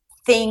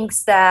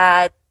things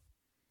that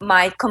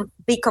might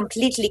be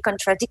completely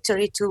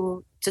contradictory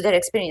to their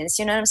experience.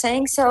 You know what I'm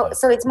saying? So Yeah.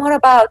 so it's more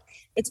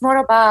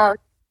about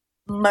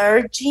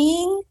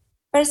merging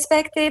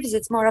perspectives.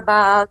 It's more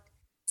about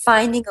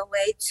finding a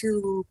way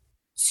to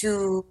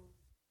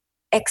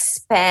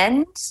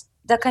expand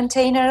the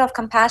container of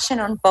compassion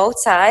on both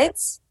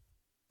sides,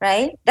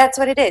 right? That's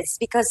what it is,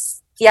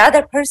 because the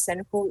other person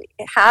who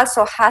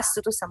also has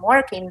to do some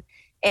work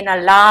in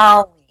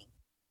allowing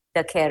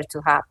the care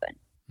to happen,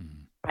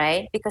 Mm-hmm.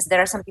 right? Because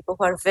there are some people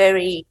who are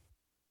very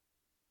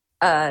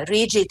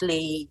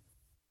rigidly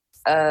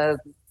uh,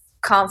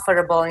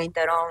 comfortable in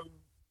their own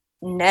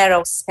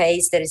narrow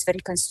space that is very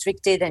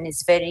constricted and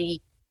is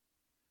very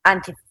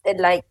anti,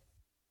 like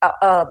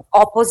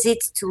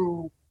opposite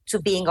to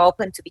being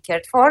open to be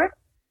cared for.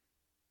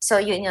 So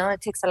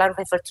it takes a lot of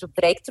effort to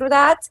break through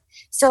that.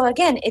 So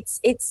again, it's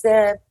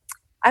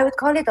I would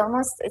call it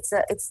almost,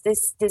 it's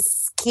this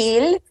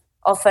skill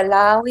of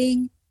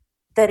allowing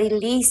the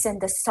release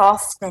and the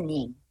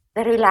softening,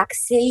 the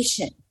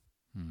relaxation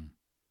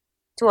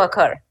to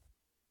occur.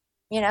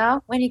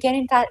 When you get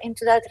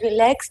into that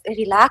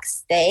relaxed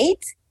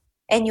state,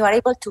 and you are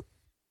able to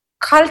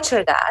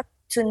culture that,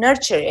 to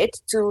nurture it,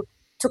 to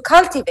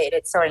cultivate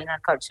it. Sorry,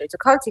 not culture, to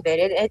cultivate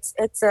it.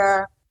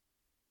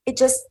 It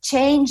just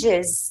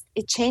changes.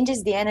 It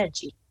changes the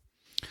energy.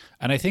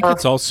 And I think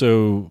it's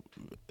also,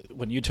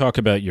 when you talk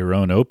about your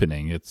own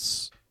opening,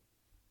 it's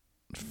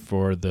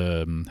for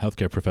the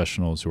healthcare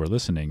professionals who are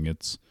listening,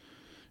 it's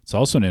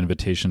also an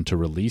invitation to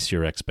release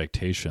your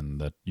expectation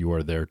that you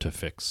are there to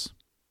fix.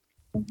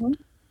 Mm-hmm.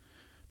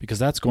 Because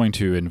that's going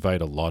to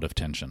invite a lot of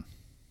tension.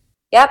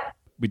 Yep.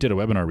 We did a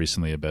webinar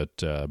recently about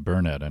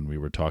burnout, and we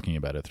were talking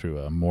about it through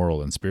a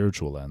moral and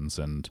spiritual lens.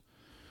 And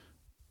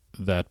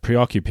that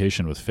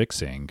preoccupation with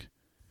fixing,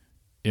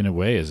 in a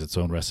way, is its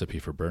own recipe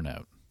for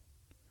burnout.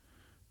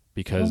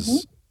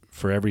 Because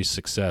for every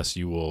success,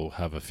 you will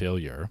have a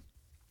failure.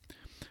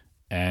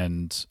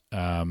 And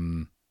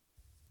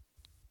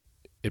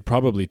it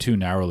probably too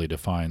narrowly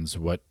defines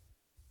what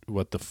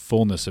the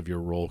fullness of your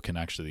role can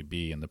actually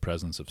be in the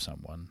presence of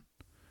someone.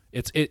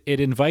 It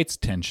invites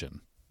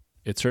tension.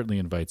 It certainly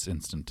invites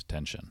instant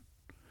tension.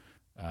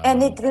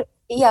 And it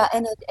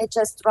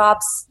just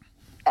robs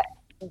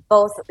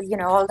both,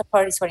 all the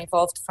parties who are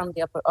involved from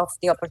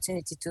the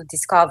opportunity to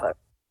discover,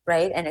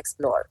 right, and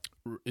explore.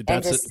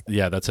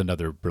 That's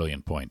another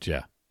brilliant point.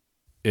 Yeah,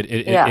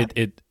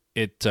 it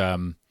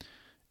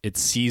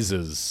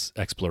seizes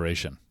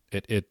exploration.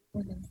 It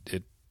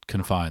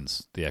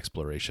confines the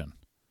exploration.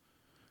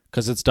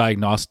 Because it's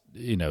diagnostic,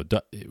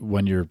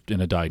 when you're in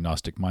a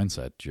diagnostic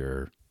mindset,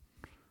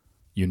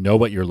 you know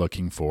what you're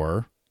looking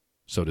for,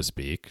 so to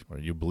speak, or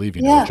you believe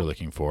you know what you're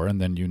looking for,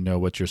 and then you know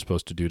what you're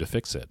supposed to do to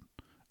fix it.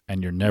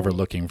 And you're never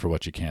looking for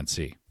what you can't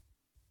see.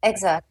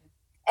 Exactly.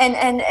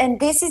 And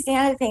this is the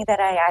other thing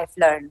that I've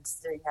learned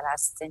during the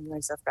last 10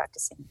 years of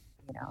practicing,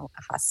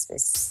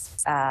 hospice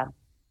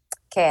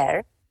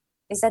care,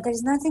 is that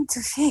there's nothing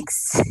to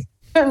fix,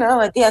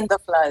 at the end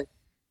of life.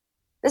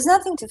 There's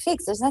nothing to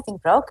fix. There's nothing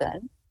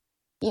broken.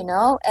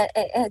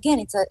 Again,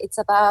 it's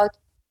about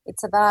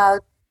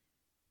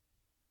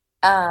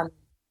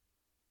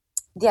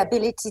the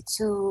ability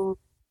to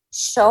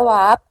show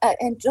up,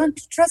 and don't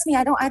trust me.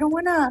 I don't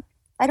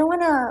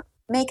wanna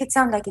make it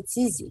sound like it's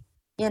easy.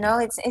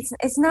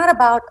 It's not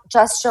about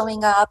just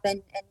showing up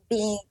and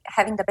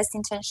having the best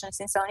intentions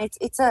and so on.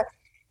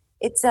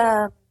 It's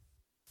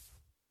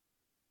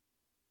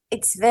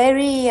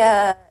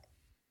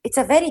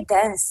a very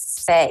dense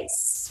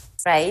space,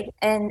 right?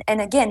 And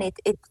again,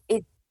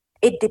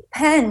 it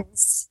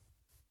depends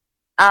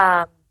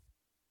on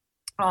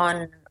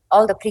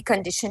all the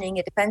preconditioning.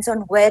 It depends on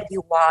where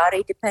you are.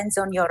 It depends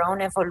on your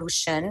own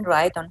evolution,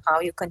 right? On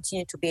how you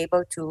continue to be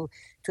able to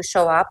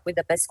show up with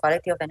the best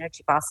quality of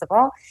energy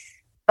possible.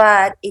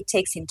 But it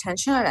takes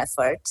intentional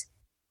effort.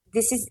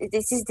 This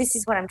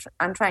is what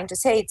I'm trying to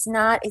say. It's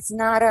not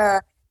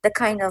the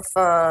kind of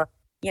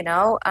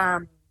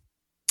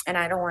and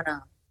I don't want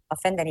to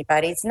offend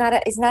anybody. It's not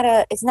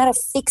a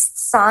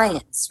fixed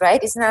science,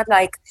 right? It's not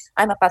like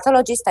I'm a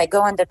pathologist. I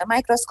go under the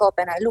microscope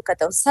and I look at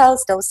those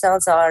cells. Those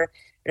cells are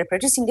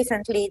reproducing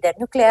differently. Their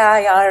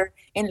nuclei are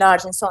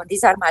enlarged and so on.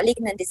 These are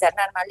malignant. These are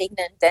not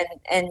malignant,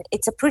 and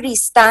it's a pretty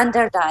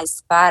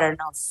standardized pattern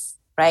of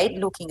right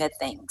looking at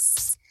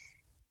things.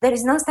 There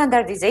is no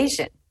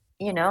standardization,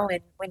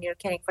 when you're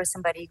caring for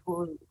somebody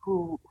who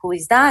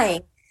is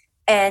dying.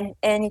 And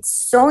it's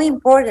so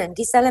important,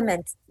 this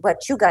element,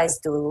 what you guys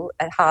do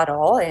at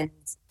Huddle and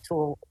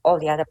to all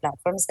the other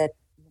platforms that,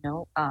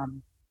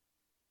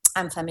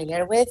 I'm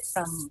familiar with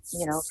from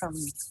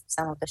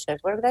some of the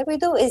shared work that we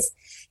do is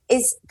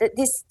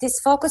this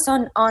focus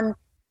on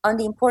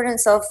the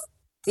importance of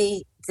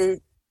the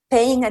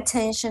paying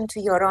attention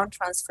to your own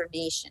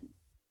transformation,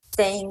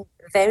 staying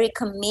very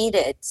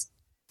committed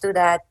to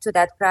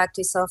that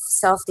practice of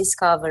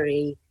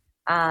self-discovery,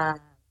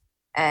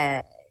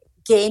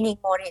 gaining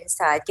more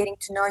insight, getting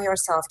to know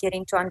yourself,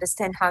 getting to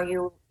understand how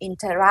you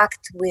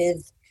interact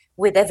with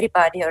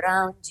everybody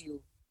around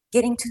you,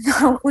 getting to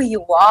know who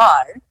you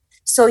are,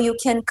 so you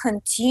can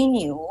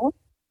continue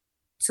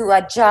to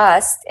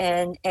adjust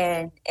and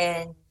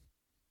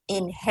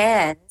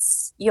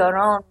enhance your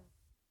own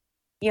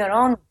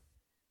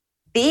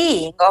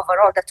being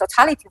overall, the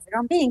totality of your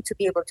own being, to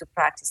be able to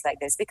practice like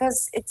this,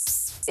 because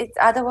it's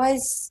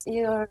otherwise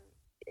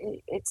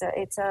it's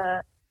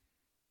a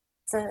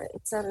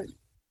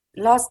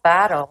lost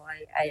battle.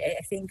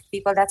 I think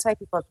that's why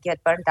people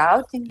get burned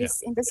out in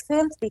this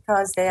field,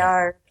 because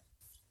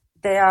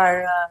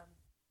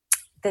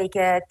they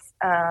get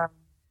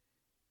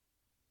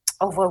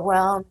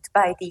overwhelmed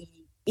by the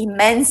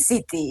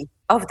immensity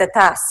of the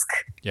task.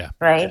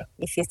 Right. Yeah.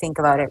 If you think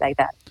about it like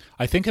that.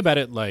 I think about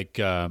it like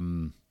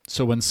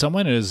so when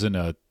someone is in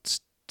a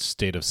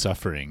state of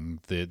suffering,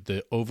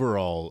 the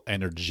overall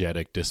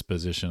energetic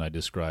disposition I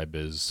describe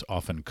is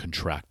often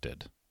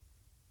contracted.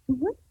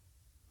 Mm-hmm.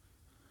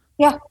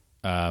 Yeah.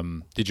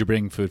 Did you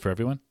bring food for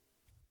everyone?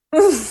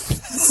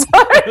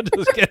 Sorry.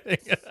 Just kidding.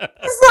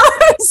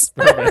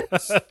 Sorry.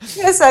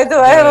 Yes, I do.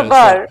 I have a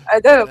bar.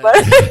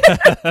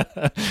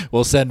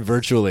 We'll send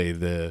virtually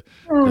the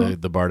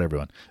bar to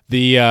everyone.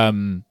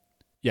 I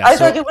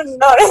thought you wouldn't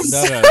notice.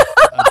 No,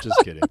 I'm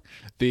just kidding.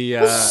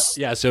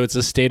 So it's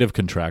a state of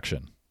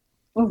contraction.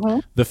 Mm-hmm.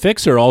 The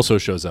fixer also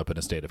shows up in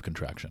a state of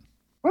contraction.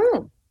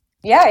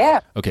 Yeah.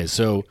 Okay,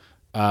 so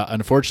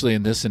unfortunately,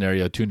 in this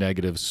scenario, two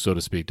negatives, so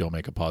to speak, don't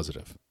make a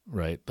positive,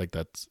 right? Like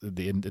that's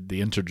the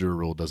integer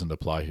rule doesn't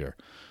apply here.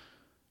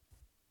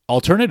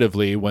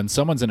 Alternatively, when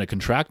someone's in a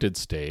contracted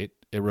state,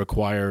 it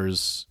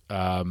requires,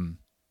 and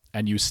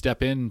you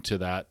step into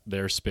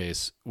their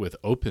space with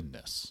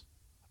openness,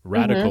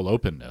 radical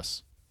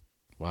openness.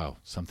 Wow,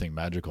 something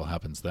magical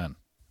happens then.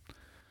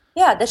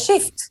 Yeah, the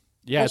shift.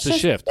 Yeah, it's a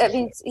shift. I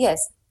mean, yes.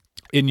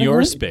 In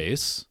your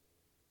space,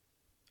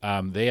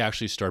 they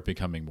actually start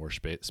becoming more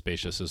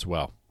spacious as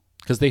well,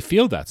 because they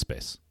feel that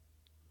space.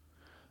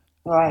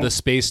 Right. The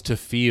space to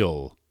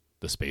feel,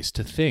 the space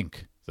to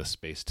think, the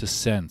space to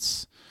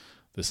sense,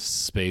 the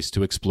space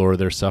to explore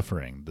their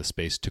suffering, the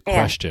space to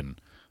question.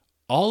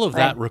 All of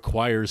that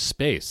requires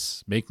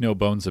space. Make no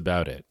bones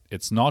about it.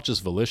 It's not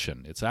just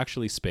volition. It's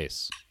actually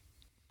space.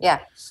 Yeah.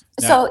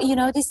 Now,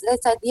 so, this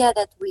idea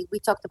that we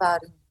talked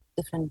about in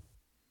different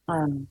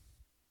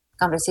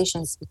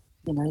conversations,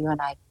 you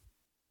and I,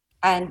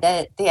 and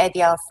the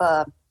idea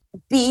of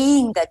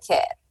being the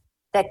care.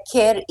 That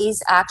care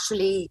is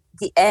actually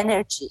the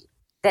energy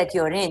that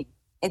you're in.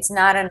 It's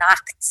not an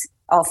act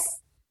of,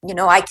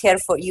 I care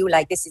for you,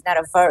 like this is not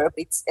a verb.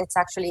 It's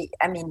actually,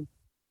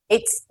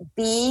 it's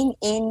being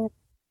in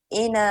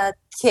a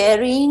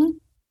caring,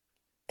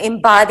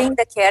 embodying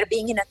the care,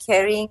 being in a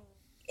caring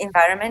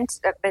environment,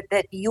 but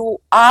that you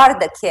are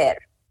the care.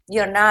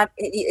 You're not,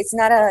 it's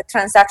not a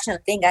transactional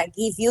thing. I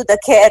give you the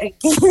care,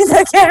 give me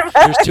the care.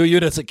 There's 2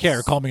 units of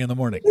care. Call me in the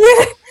morning.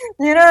 Yeah.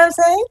 You know what I'm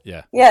saying?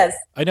 Yeah. Yes.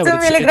 I know,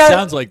 but it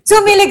sounds like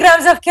 2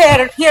 milligrams of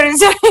care here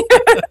is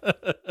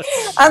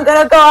I'm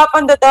going to go up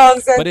on the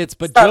dogs. But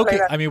joking.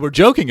 Like we're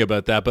joking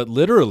about that, but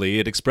literally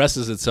it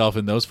expresses itself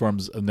in those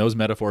forms, in those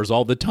metaphors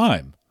all the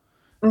time.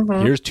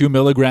 Mm-hmm. Here's 2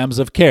 milligrams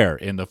of care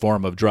in the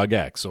form of drug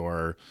X,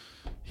 or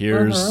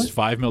here's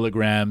 5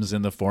 milligrams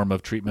in the form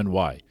of treatment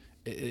Y.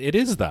 It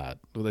is that.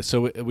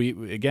 So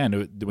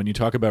when you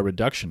talk about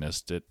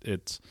reductionist,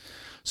 it's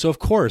so of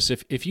course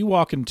if you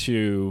walk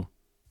into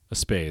a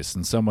space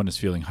and someone is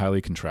feeling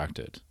highly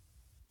contracted,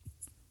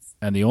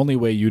 and the only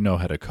way you know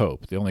how to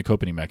cope, the only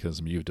coping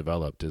mechanism you've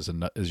developed is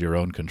your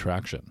own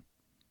contraction,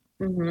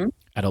 and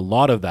a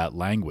lot of that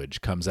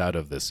language comes out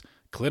of this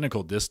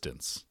clinical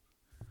distance.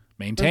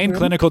 Maintain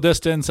clinical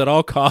distance at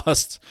all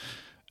costs.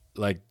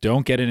 Like,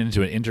 don't get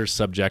into an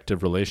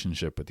intersubjective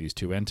relationship with these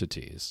two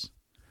entities.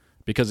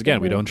 Because, again,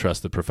 we don't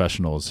trust that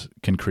professionals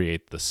can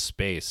create the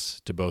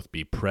space to both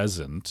be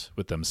present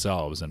with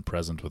themselves and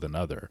present with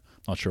another.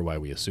 Not sure why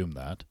we assume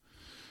that.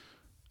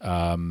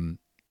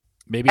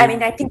 Maybe.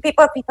 I think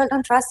people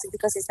don't trust it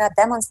because it's not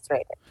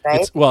demonstrated,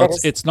 right?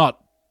 It's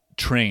not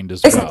trained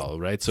as well,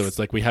 right? So it's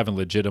like we haven't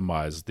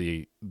legitimized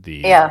the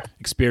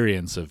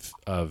experience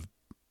of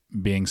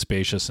being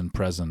spacious and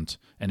present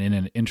and in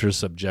an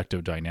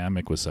intersubjective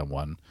dynamic with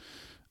someone.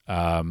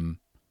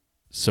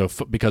 So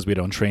because we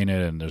don't train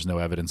it and there's no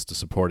evidence to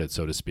support it,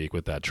 so to speak,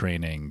 with that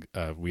training,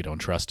 we don't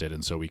trust it.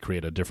 And so we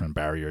create a different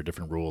barrier, a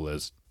different rule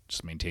as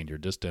just maintain your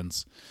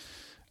distance.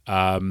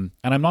 And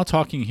I'm not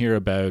talking here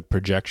about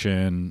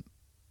projection.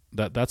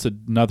 That's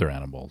another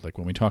animal. Like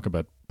when we talk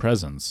about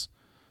presence,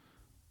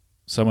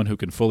 someone who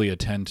can fully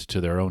attend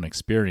to their own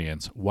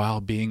experience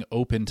while being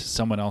open to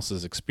someone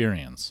else's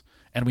experience.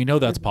 And we know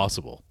that's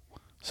possible.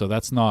 So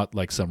that's not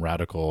like some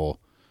radical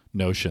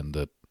notion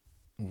that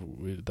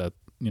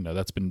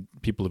that's been,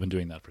 people have been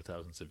doing that for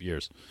thousands of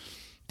years.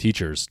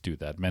 Teachers do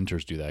that,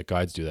 mentors do that,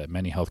 guides do that.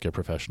 Many healthcare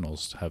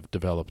professionals have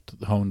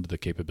honed the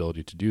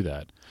capability to do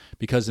that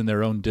because in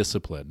their own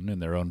discipline, in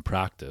their own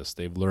practice,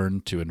 they've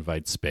learned to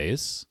invite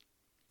space,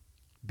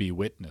 be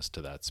witness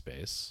to that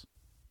space.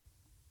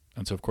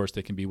 And so, of course,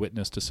 they can be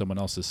witness to someone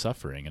else's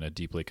suffering in a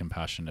deeply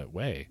compassionate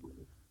way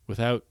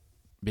without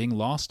being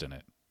lost in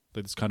it.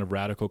 This kind of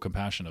radical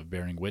compassion of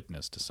bearing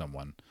witness to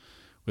someone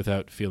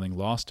without feeling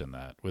lost in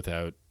that,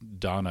 without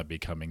Donna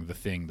becoming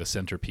the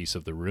centerpiece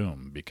of the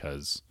room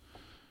because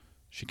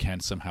she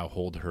can't somehow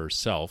hold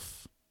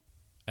herself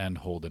and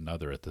hold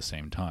another at the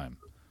same time.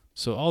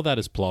 So all that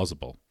is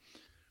plausible.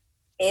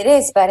 It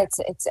is, but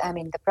it's I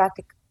mean, the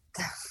practice,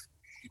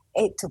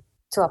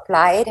 to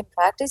apply it in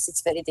practice,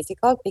 it's very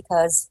difficult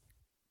because,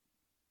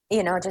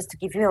 just to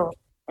give you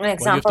an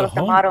example of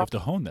the model. You have to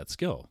hone that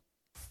skill.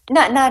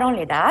 Not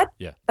only that,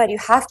 but you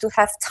have to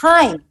have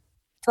time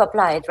to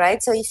apply it,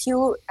 right? So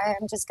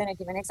I'm just going to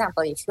give an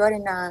example. If you're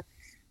in an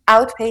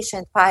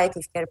outpatient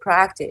palliative care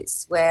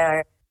practice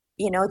where,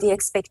 the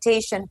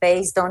expectation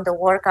based on the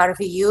work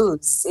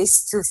RVUs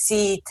is to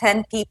see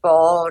 10 people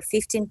or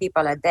 15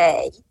 people a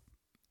day,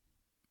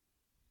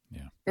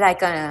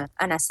 like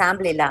an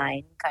assembly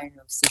line kind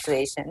of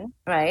situation,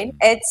 right? Mm-hmm.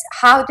 It's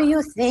how do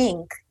you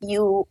think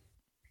you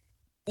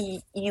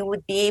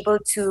would be able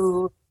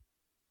to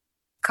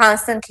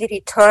constantly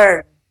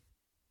return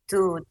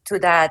to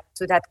that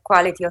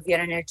quality of your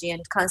energy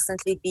and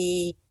constantly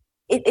be,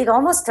 it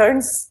almost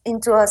turns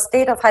into a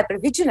state of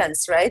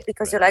hypervigilance, right?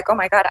 Because you're like, oh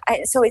my God.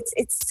 It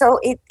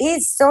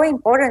is so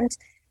important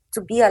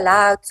to be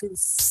allowed to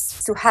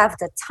have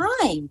the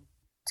time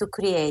to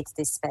create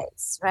this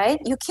space, right?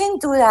 You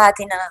can't do that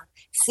in a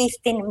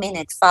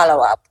 15-minute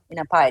follow-up in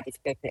a palliative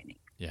care clinic.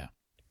 Yeah.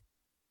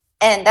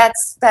 And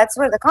that's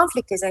where the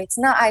conflict is. It's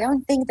not, I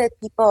don't think that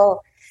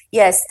people,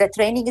 yes, the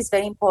training is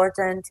very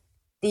important.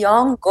 The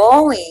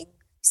ongoing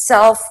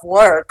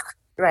self-work,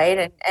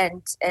 right?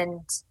 And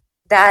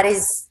that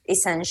is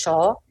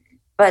essential.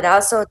 But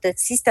also the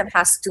system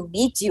has to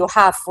meet you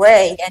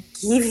halfway and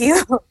give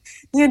you,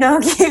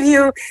 give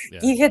you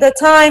the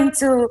time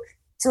to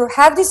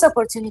have these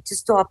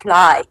opportunities to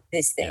apply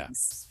these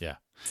things. Yeah.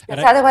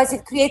 Because otherwise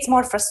it creates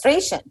more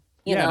frustration.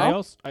 You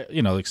know?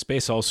 And like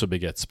space also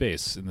begets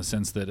space in the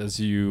sense that as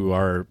you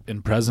are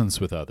in presence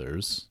with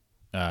others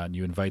and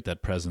you invite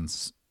that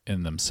presence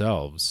in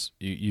themselves,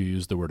 you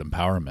use the word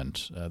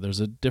empowerment. There's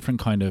a different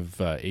kind of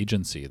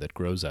agency that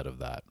grows out of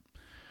that.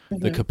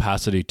 Mm-hmm. The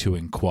capacity to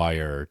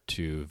inquire,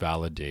 to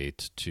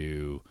validate,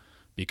 to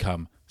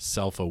become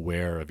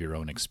self-aware of your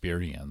own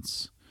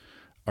experience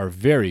are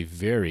very,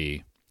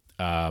 very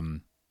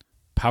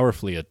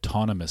powerfully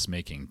autonomous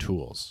making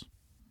tools.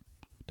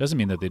 Doesn't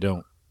mean that they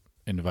don't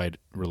invite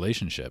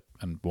relationship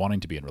and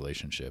wanting to be in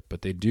relationship,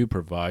 but they do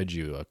provide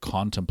you a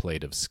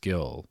contemplative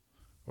skill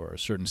or a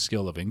certain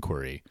skill of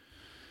inquiry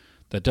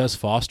that does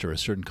foster a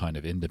certain kind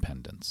of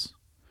independence.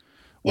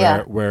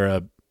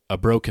 Where a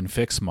broken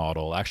fix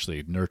model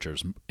actually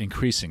nurtures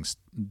increasing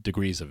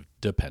degrees of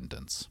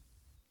dependence.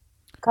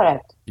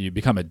 Correct. You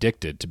become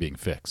addicted to being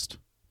fixed.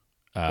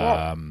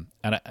 And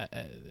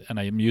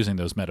I'm using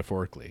those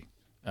metaphorically,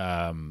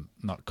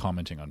 not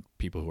commenting on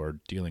people who are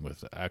dealing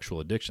with actual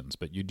addictions,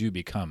 but you do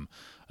become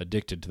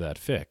addicted to that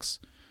fix.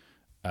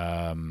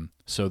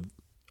 So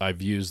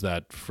I've used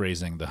that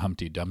phrasing, the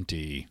Humpty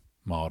Dumpty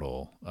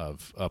model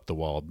of up the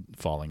wall,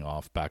 falling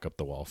off, back up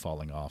the wall,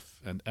 falling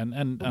off.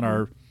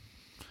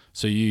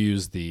 So you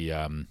use the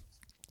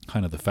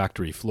kind of the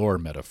factory floor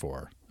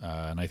metaphor.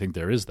 And I think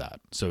there is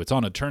that. So it's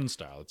on a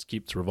turnstile. It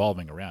keeps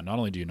revolving around. Not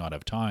only do you not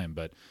have time,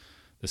 but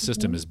the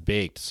system is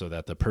baked so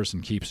that the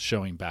person keeps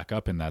showing back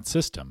up in that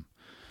system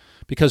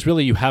because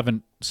really you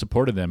haven't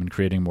supported them in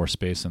creating more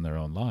space in their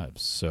own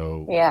lives.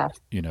 So,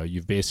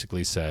 you've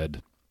basically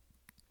said,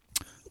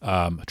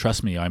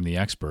 trust me, I'm the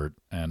expert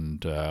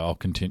and I'll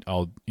continue.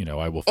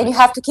 I will. And you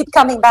have to keep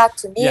coming back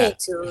to me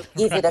to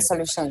give you the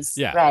solutions.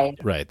 Yeah.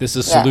 Right. This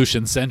is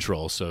solution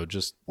central. So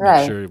just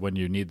make sure when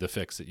you need the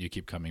fix that you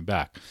keep coming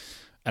back.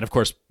 And of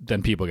course,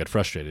 then people get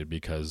frustrated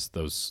because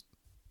those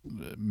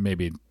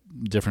maybe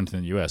different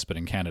in the U.S., but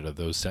in Canada,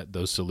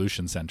 those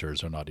solution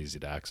centers are not easy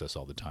to access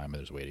all the time.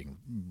 There's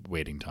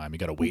waiting time. You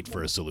got to wait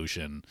for a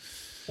solution.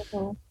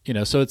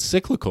 Mm-hmm. So it's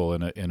cyclical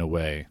in a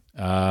way.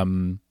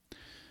 But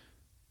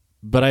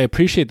I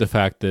appreciate the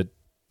fact that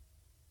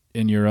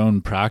in your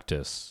own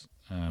practice,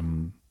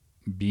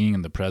 being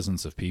in the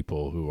presence of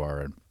people who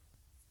are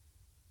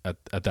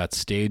at that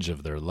stage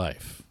of their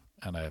life,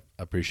 and I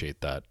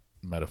appreciate that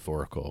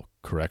metaphorical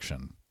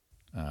correction,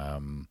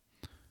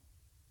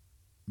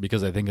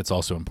 because I think it's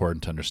also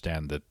important to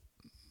understand that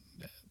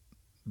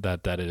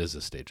it is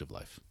a stage of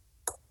life.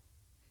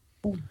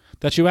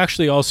 That you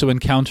actually also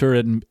encounter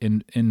it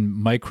in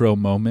micro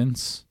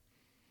moments,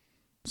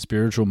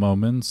 spiritual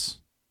moments.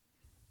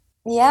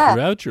 Yeah.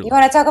 Throughout your You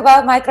want to talk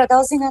about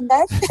microdosing on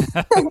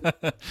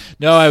that?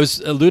 No, I was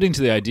alluding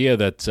to the idea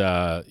that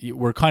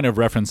we're kind of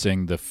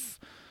referencing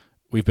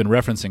we've been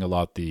referencing a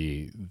lot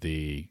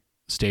the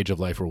stage of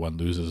life where one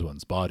loses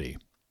one's body,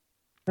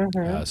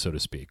 so to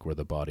speak, where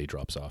the body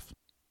drops off.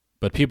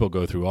 But people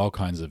go through all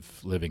kinds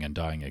of living and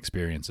dying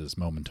experiences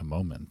moment to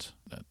moment,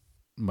 at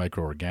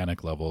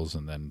microorganic levels,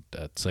 and then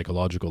at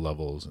psychological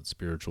levels and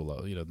spiritual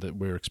levels. That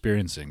we're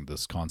experiencing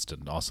this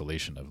constant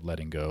oscillation of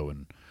letting go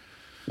and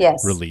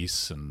Yes.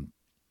 release, and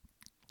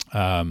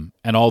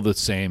all the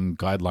same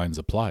guidelines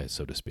apply,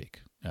 so to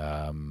speak.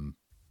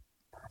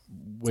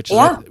 Which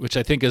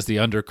I think is the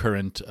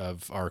undercurrent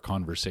of our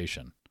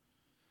conversation.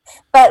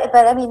 But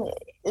I mean,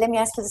 let me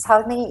ask you this: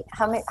 how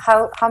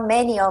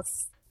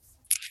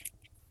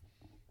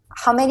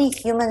many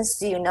humans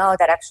do you know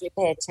that actually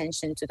pay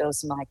attention to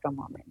those micro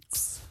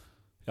moments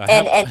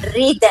and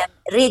read them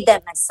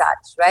as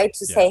such, right?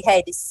 To say,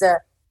 hey, this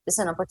is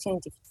an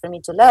opportunity for me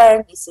to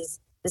learn. This is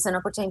an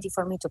opportunity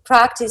for me to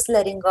practice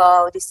letting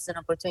go. This is an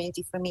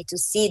opportunity for me to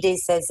see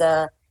this as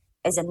a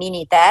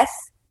mini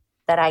death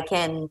that I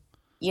can,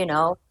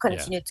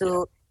 continue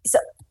to. So,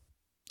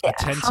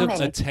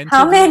 attentively,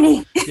 how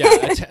many?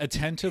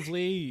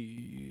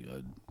 Attentively.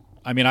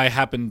 I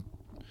mean,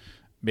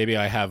 maybe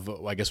I have,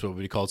 I guess, what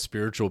would be called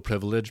spiritual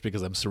privilege,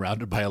 because I'm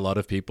surrounded by a lot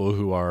of people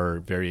who are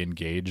very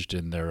engaged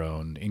in their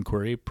own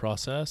inquiry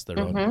process, their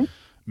own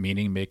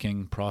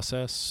meaning-making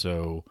process.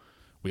 So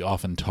we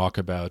often talk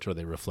about, or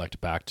they reflect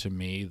back to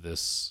me,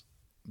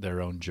 their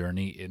own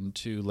journey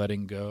into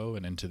letting go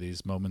and into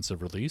these moments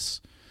of release.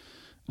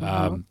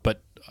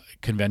 But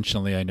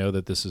conventionally, I know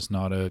that this is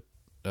not a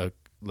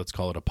let's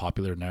call it a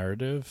popular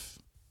narrative.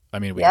 I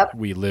mean,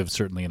 we live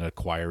certainly in an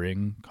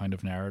acquiring kind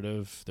of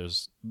narrative.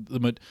 There's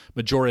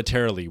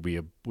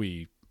majoritarily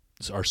we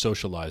are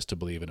socialized to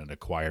believe in an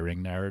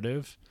acquiring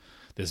narrative,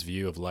 this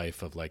view of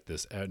life of like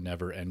this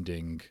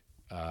never-ending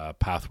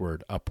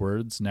pathward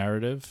upwards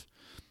narrative.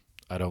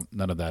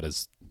 None of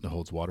that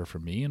holds water for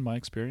me in my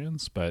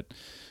experience, but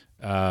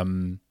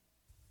all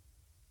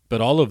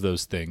of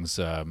those things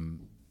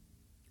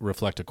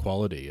reflect a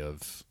quality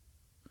of,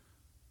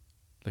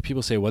 like,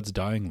 people say, what's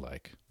dying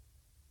like?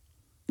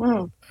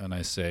 And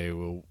I say,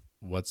 well,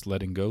 what's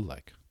letting go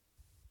like?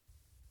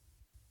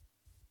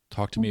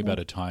 Talk to me about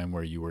a time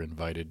where you were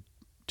invited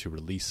to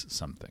release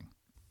something.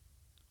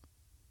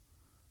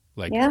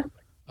 Like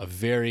a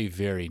very,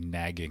 very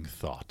nagging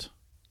thought,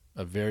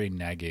 a very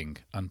nagging,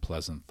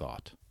 unpleasant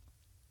thought.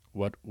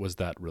 What was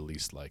that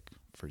release like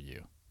for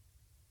you?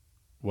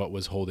 What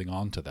was holding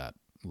on to that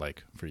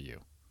like for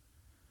you?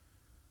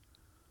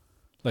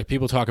 Like,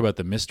 people talk about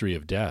the mystery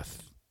of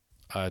death.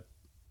 I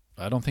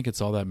don't think it's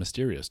all that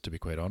mysterious, to be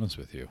quite honest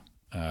with you.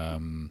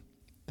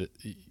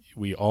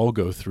 We all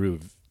go through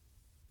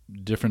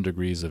different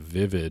degrees of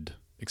vivid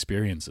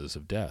experiences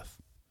of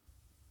death.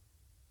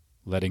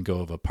 Letting go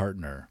of a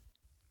partner.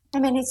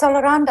 I mean, it's all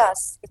around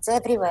us. It's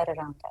everywhere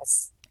around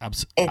us.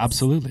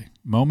 Absolutely.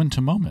 Moment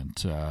to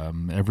moment.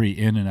 Every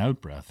in and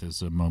out breath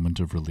is a moment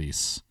of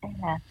release.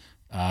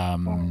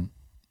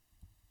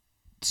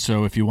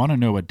 So if you want to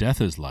know what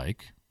death is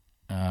like,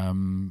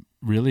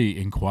 really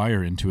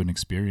inquire into an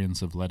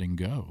experience of letting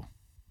go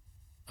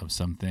of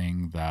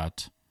something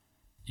that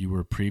you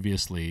were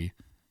previously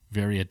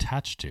very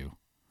attached to.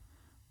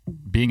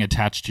 Being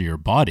attached to your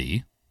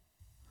body,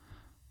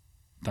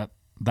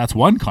 that's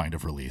one kind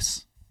of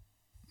release.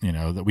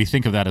 That we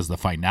think of that as the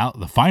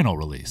final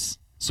release.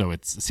 So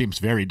it seems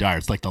very dire.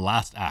 It's like the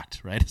last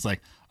act, right? It's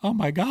like, oh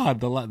my God,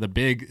 the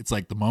big. It's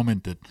like the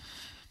moment that.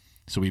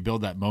 So we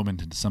build that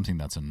moment into something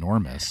that's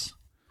enormous.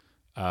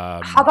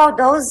 How about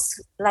those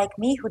like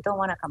me who don't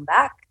want to come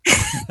back?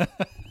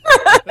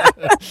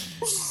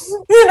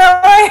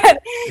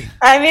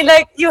 I mean,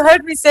 like, you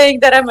heard me saying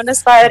that I'm an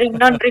aspiring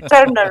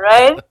non-returner,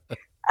 right?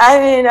 I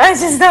mean, I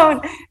just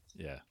don't.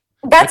 Yeah.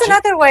 That's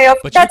another way of.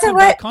 But that's you come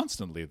back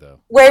constantly,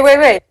 though.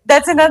 Wait.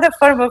 That's another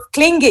form of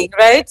clinging,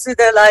 right? To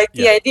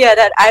the idea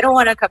that I don't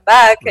want to come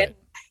back, right.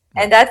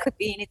 And that could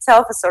be in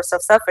itself a source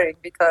of suffering,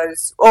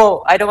 because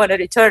I don't want to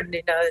return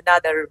in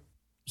another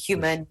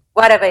human,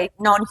 whatever,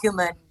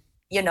 non-human,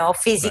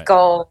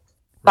 physical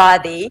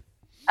body,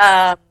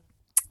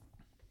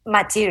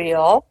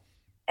 material.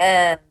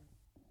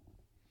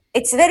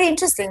 It's very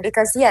interesting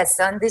because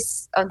on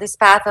this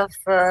path of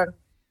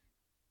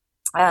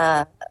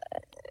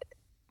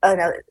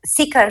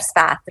seeker's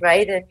path,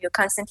 right? And you're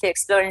constantly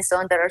exploring.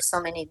 So there are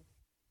so many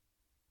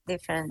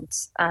different,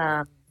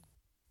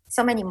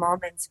 so many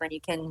moments when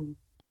you can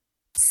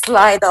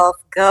slide off,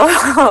 go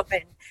off,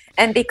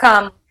 and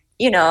become,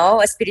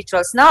 a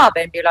spiritual snob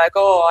and be like,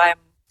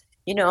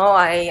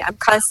 I'm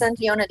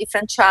constantly on a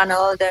different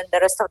channel than the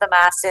rest of the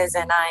masses,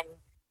 and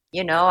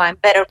I'm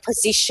better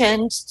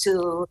positioned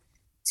to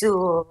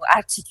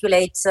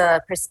articulate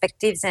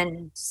perspectives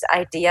and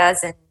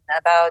ideas and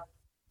about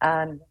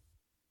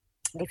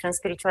different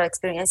spiritual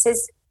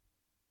experiences.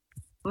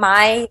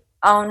 My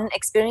own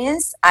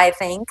experience, I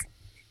think,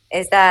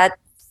 is that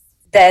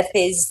death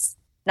is,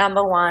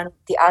 number one,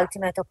 the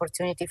ultimate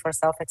opportunity for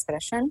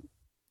self-expression.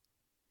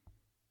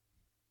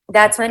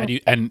 That's when.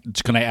 And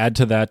can I add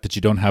to that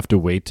you don't have to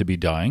wait to be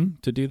dying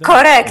to do that?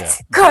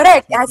 Correct.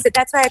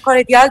 That's why I call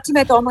it the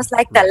ultimate, almost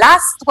like the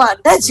last one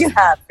that you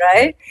have,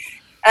 right?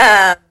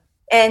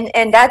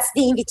 And that's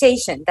the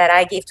invitation that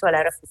I give to a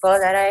lot of people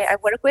that I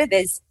work with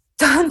is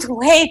don't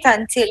wait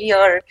until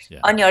you're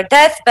on your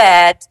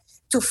deathbed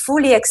to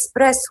fully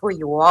express who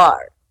you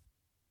are,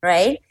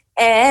 right?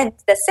 And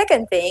the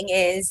second thing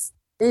is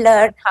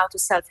learn how to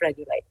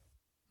self-regulate.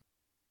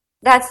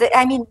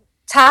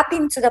 Tap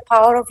into the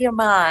power of your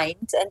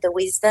mind and the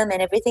wisdom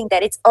and everything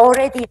that it's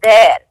already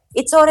there.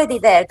 It's already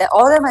there.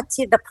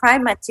 The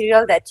prime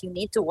material that you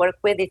need to work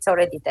with, it's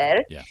already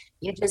there. Yeah.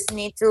 You just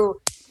need to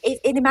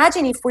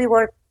imagine if we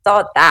were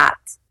taught that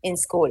in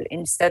school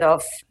instead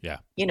of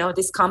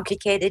this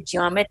complicated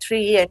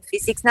geometry and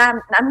physics.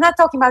 Now I'm not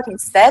talking about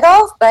instead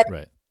of, but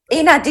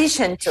in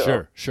addition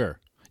to. Sure.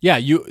 Yeah,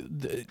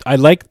 I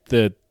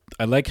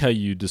like how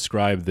you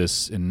describe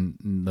this in,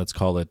 let's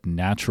call it,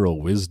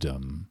 natural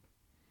wisdom.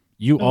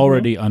 You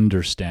already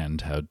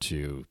understand how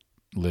to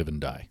live and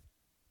die.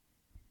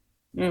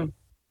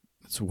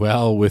 It's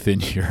well within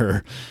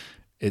your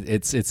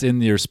it's in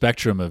your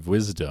spectrum of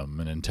wisdom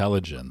and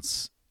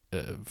intelligence.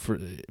 For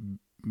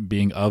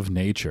being of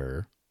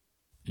nature,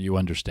 you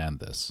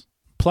understand this.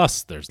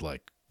 Plus, there's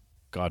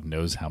God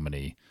knows how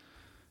many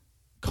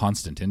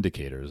constant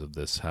indicators of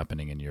this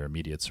happening in your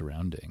immediate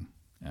surrounding.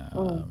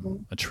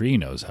 A tree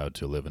knows how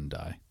to live and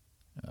die.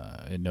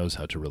 It knows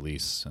how to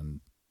release and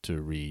to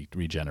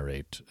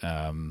regenerate.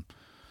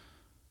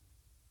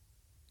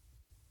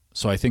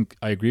 So I think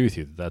I agree with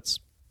you.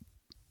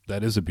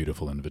 That is a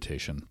beautiful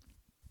invitation.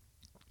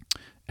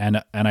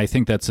 And I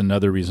think that's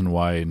another reason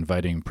why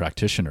inviting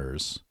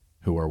practitioners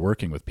who are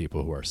working with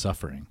people who are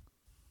suffering,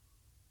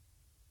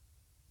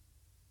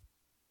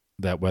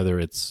 that whether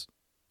it's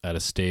at a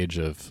stage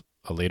of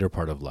a later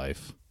part of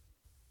life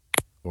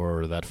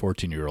or that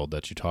 14-year-old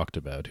that you talked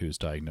about who's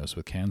diagnosed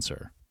with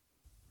cancer,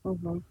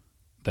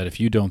 that if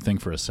you don't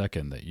think for a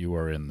second that you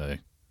are in the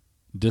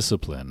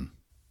discipline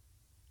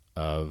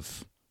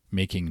of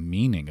making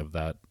meaning of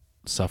that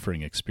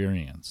suffering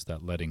experience,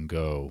 that letting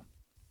go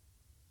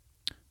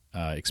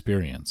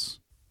experience,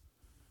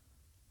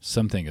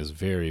 something is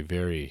very,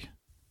 very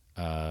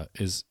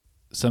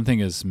something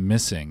is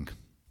missing,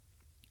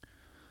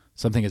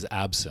 something is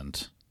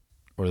absent,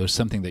 or there's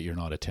something that you're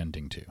not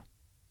attending to.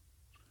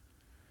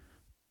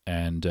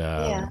 And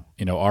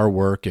our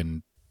work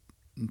in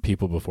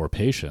People Before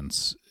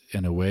Patients,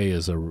 in a way,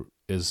 is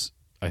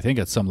I think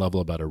at some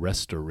level about a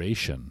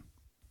restoration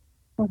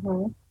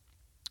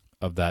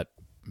of that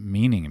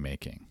meaning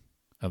making,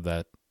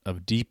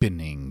 of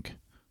deepening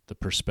the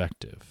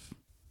perspective.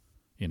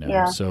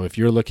 So if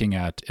you're looking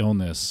at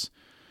illness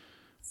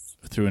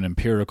through an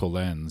empirical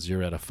lens,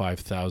 you're at a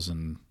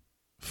 5,000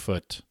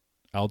 foot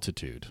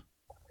altitude.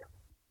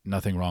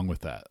 Nothing wrong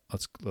with that.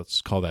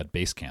 Let's call that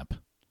base camp.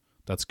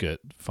 That's good.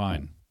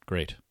 Fine.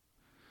 Great.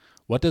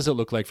 What does it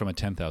look like from a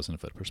 10,000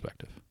 foot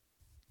perspective?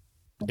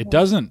 It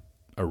doesn't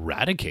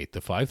eradicate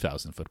the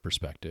 5,000 foot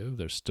perspective.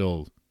 There's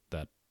still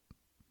that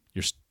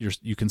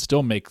you can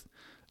still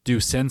do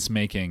sense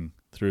making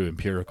through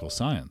empirical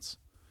science.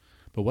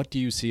 But what do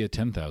you see at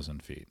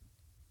 10,000 feet?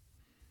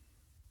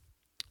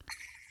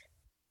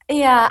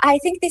 Yeah, I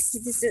think this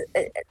is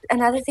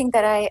another thing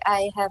that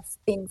I have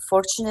been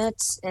fortunate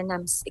and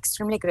I'm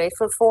extremely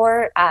grateful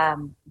for.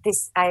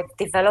 I've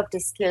developed the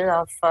skill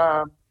of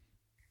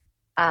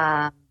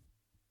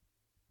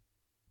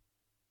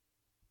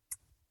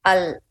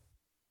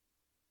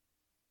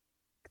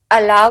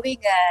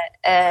allowing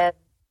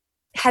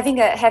having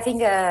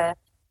a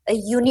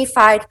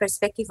unified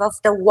perspective of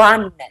the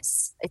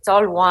oneness. It's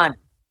all one,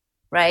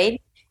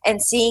 right?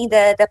 And seeing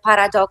the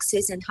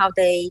paradoxes and how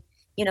they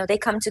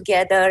come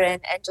together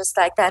and just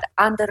like that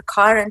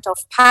undercurrent of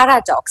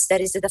paradox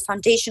that is at the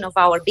foundation of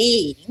our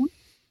being.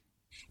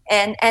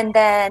 And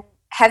then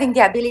having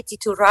the ability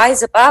to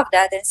rise above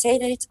that and say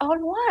that it's all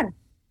one.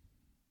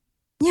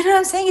 You know what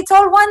I'm saying? It's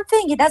all one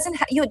thing.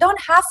 You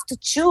don't have to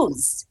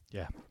choose.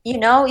 Yeah.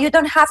 You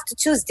don't have to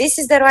choose. This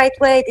is the right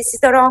way. This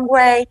is the wrong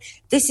way.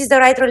 This is the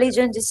right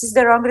religion. This is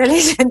the wrong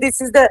religion. This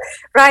is the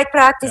right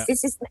practice. Yeah.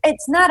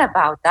 It's not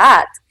about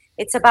that.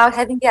 It's about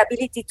having the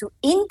ability to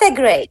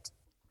integrate,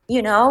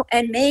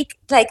 and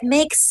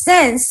make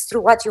sense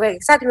through what you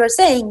exactly were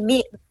saying.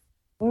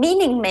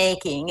 Meaning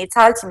making. It's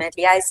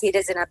ultimately, I see it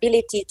as an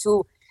ability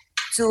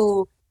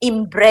to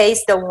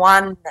embrace the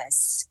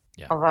oneness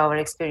of our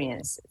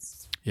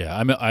experiences. Yeah,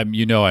 I'm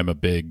a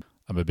big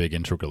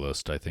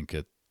integralist. I think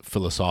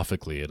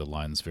philosophically it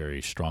aligns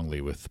very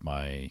strongly with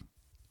my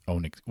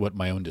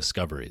own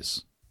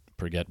discoveries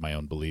forget my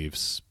own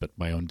beliefs, but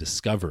my own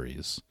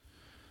discoveries.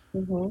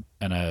 Mm-hmm.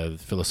 And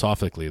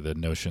philosophically, the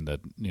notion that,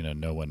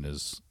 no one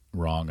is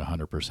wrong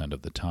 100%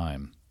 of the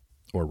time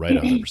or right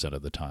 100%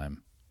 of the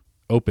time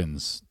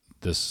opens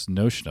this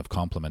notion of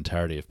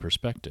complementarity of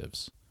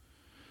perspectives.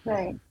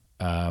 Right.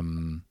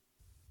 And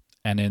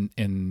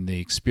in the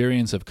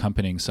experience of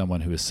accompanying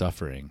someone who is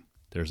suffering,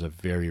 there's a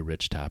very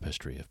rich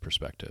tapestry of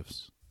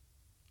perspectives,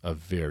 a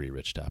very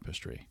rich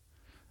tapestry.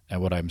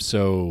 And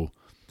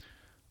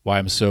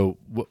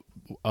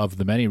of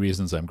the many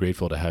reasons I'm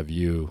grateful to have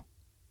you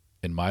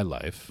in my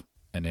life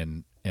and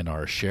in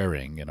our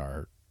sharing, in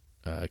our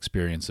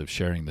experience of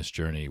sharing this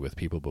journey with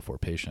people before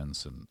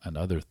patients and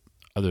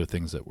other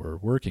things that we're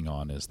working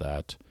on, is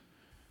that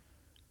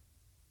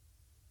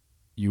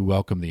you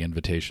welcome the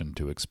invitation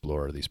to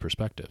explore these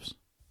perspectives.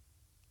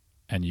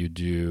 And you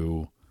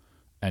do,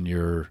 and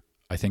you're,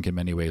 I think, in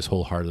many ways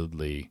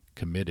wholeheartedly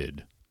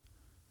committed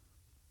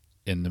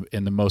in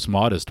the most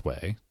modest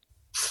way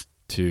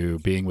to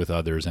being with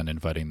others and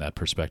inviting that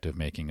perspective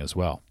making as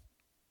well.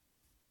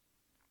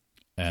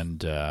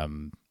 And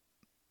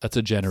that's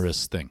a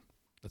generous thing.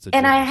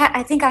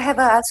 I think I have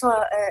also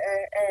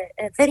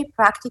a very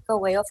practical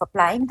way of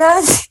applying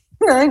that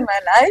in my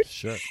life.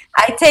 Sure.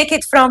 I take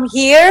it from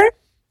here,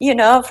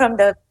 from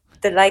the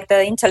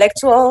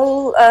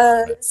intellectual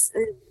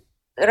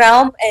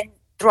realm, and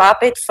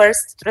drop it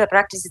first through the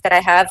practices that I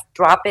have,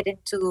 drop it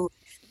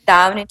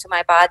down into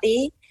my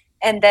body,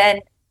 and then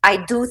I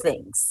do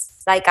things.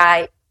 Like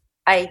I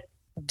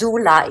do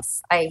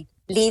life. I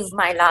live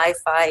my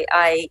life.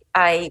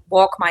 I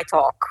walk my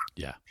talk.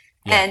 Yeah.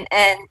 And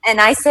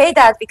I say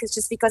that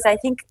because I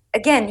think,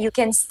 again, you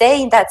can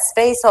stay in that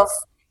space of,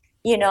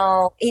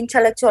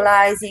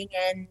 intellectualizing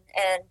and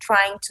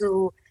trying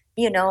to,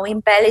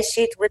 embellish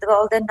it with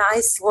all the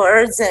nice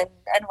words and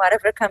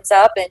whatever comes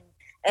up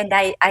and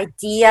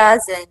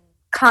ideas and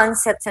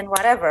concepts and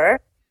whatever.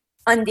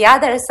 On the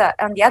other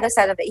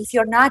side of it, if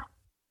you're not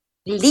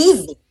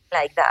living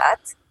like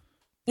that,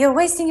 you're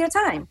wasting your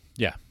time.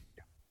 Yeah.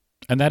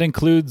 And that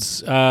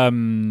includes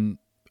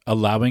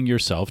allowing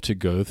yourself to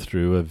go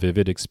through a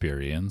vivid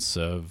experience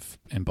of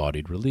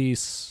embodied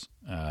release.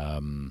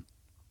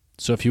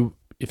 So if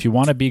you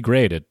want to be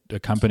great at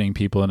accompanying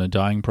people in a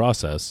dying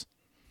process,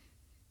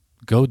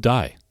 go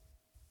die.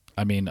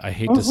 I mean, I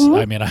hate to say,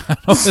 I mean, I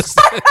know,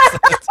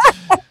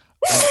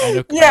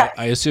 Yeah.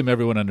 I assume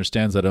everyone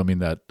understands that. I mean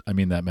that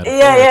metaphorically.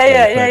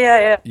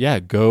 Yeah. Yeah,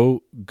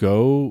 go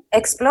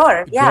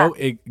Explore. Yeah.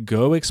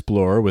 Go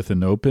explore with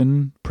an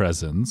open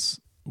presence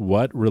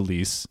what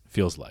release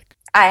feels like.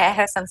 I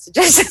have some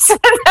suggestions.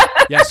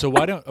 Yeah, so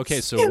why don't? Okay,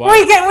 so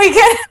why? We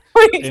can.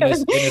 In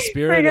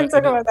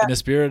the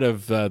spirit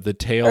of the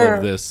tale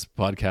of this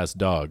podcast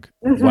dog,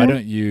 why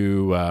don't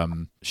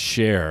you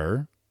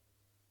share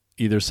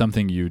either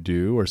something you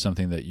do or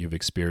something that you've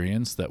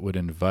experienced that would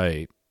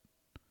invite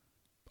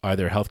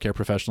either healthcare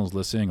professionals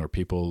listening or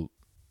people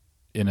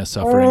in a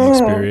suffering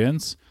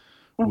experience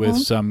with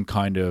some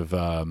kind of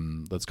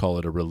let's call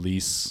it a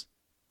release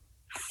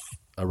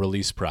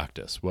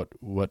practice. What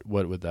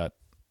would that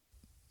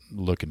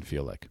look and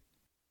feel like?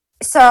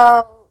 So,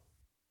 a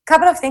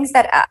couple of things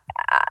that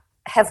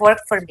have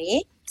worked for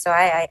me. So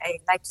I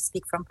like to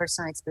speak from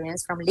personal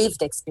experience, from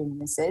lived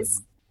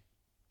experiences.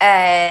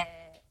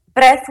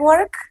 Breath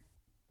work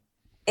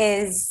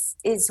is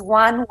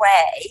one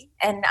way,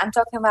 and I'm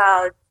talking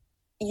about,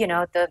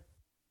 the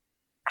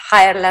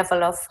higher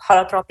level of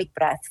holotropic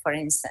breath, for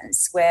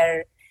instance,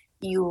 where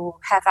you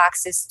have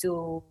access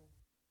to,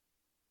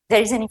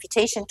 there is an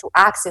invitation to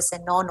access a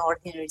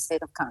non-ordinary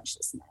state of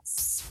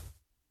consciousness.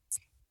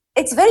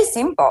 It's very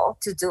simple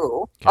to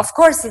do. Okay. Of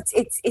course,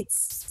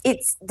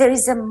 it's there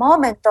is a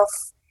moment of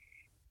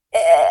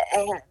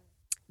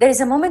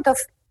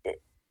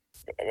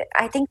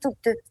I think to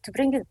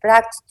bring it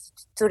back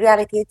to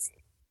reality.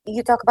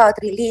 You talk about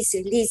release,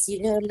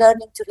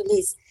 learning to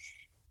release.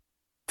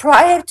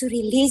 Prior to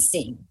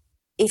releasing,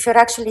 if you're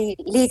actually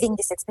living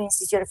these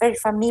experiences, you're very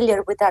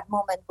familiar with that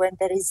moment when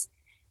there is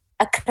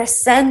a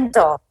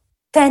crescendo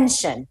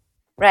tension,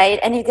 right?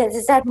 And it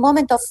is that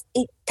moment of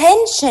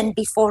tension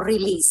before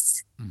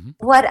release. Mm-hmm.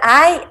 What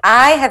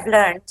I have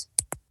learned,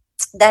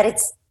 that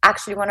it's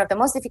actually one of the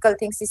most difficult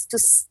things, is to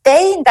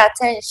stay in that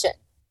tension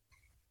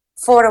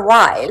for a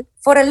while,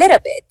 for a little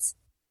bit,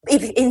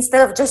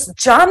 instead of just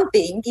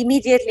jumping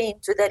immediately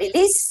into the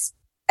release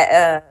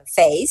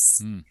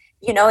phase.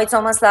 It's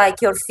almost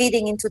like you're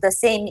feeding into the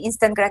same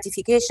instant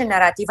gratification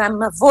narrative.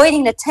 I'm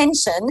avoiding the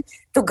tension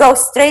to go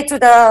straight to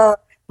the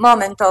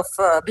moment of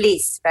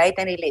bliss, right,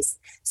 and release.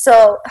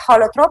 So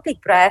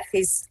holotropic breath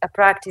is a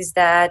practice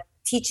that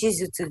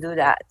teaches you to do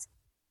that,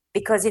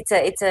 because it's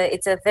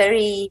a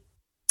very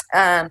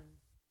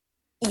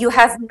you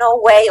have no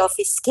way of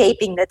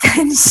escaping the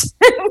tension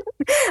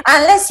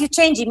unless you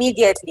change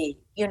immediately,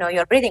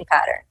 your breathing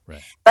pattern.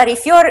 Right. But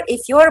if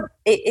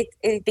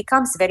it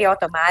becomes very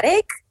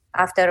automatic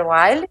after a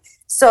while,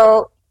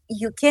 so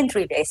you can't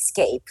really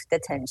escape the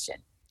tension.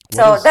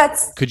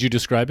 Could you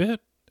describe it?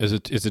 Is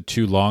it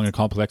too long and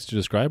complex to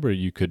describe, or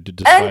you could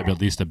describe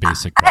at least a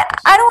basic practice?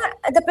 I don't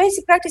the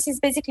basic practice is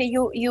basically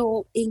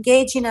you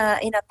engage in a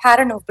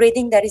pattern of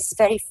breathing that is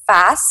very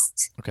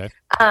fast, Okay.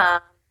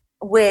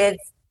 with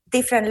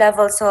different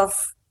levels of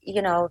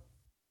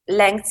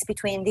lengths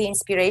between the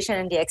inspiration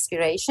and the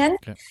expiration.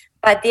 Okay.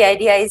 But the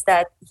idea is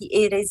that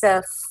it is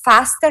a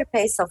faster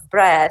pace of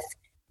breath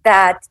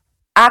that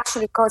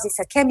actually causes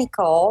a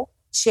chemical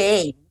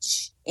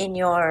change in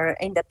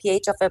the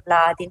pH of the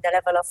blood, in the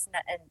level of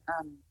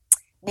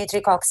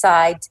nitric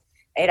oxide.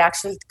 It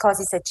actually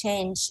causes a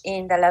change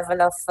in the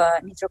level of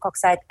nitric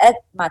oxide at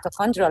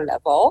mitochondrial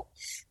level.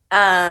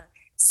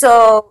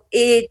 So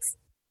it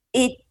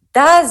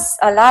does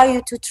allow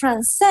you to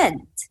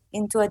transcend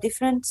into a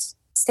different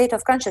state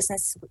of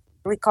consciousness.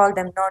 We call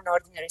them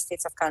non-ordinary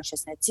states of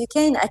consciousness. You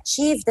can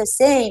achieve the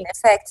same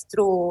effect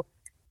through,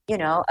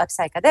 a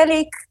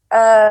psychedelic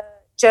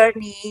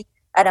journey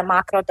at a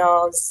macro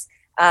dose.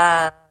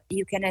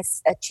 You can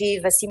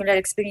achieve a similar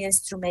experience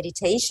through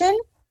meditation,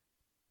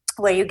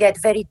 where you get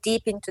very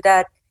deep into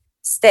that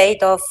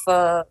state of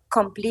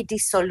complete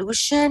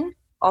dissolution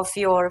of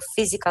your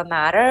physical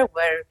matter,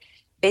 where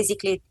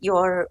basically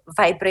your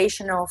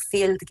vibrational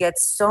field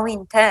gets so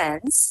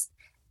intense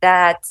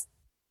that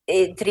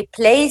it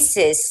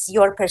replaces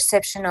your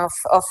perception of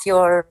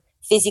your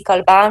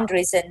physical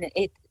boundaries, and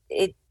it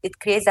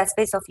creates that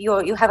space of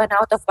you have an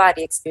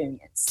out-of-body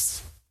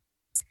experience.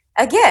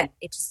 Again,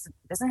 it just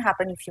doesn't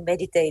happen if you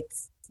meditate,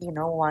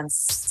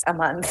 once a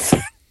month.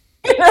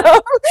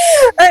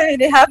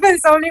 It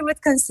happens only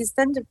with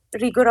consistent,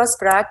 rigorous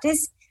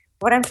practice.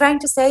 What I'm trying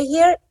to say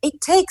here,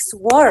 it takes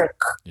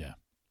work. Yeah.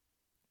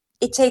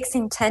 It takes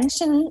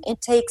intention.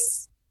 It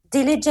takes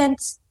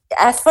diligent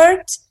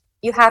effort.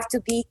 You have to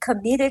be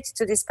committed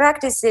to these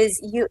practices.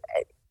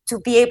 To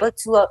be able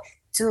to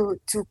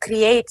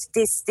create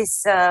this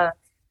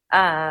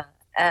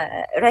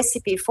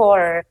recipe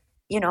for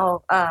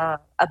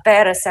a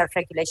better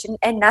self-regulation.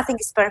 And nothing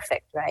is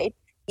perfect, right?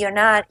 You're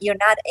not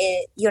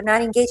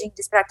engaging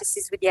these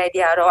practices with the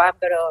idea, I'm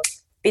going to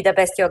be the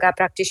best yoga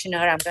practitioner,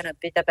 I'm going to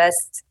be the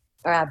best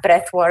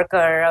breath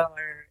worker,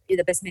 or be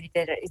the best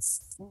meditator.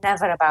 It's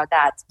never about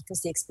that,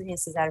 because the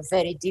experiences are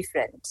very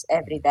different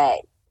every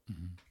day.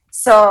 Mm-hmm.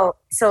 So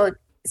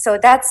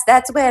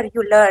that's where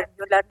you learn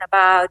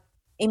about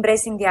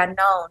embracing the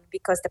unknown,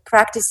 because the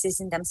practices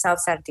in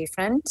themselves are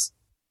different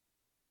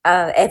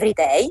every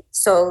day.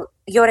 So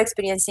your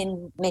experience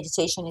in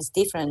meditation is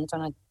different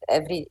on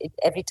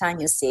every time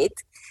you sit.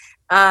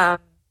 So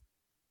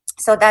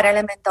that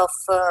element of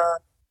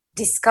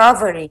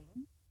discovering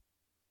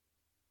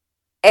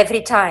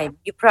every time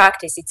you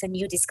practice, it's a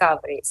new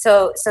discovery.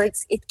 So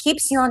it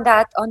keeps you in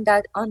that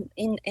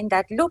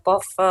loop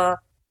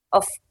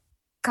of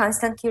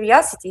constant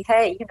curiosity.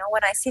 Hey,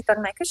 when I sit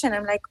on my cushion,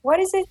 I'm like, what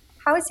is it?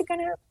 How is it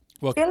gonna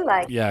feel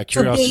like? Yeah,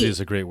 curiosity is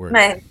a great word.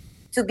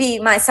 To be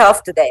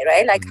myself today,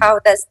 right? Like, how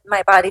does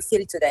my body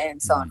feel today, and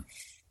so on.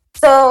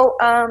 So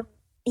and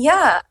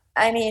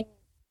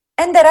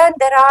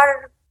there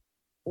are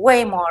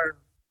way more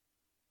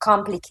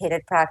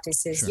complicated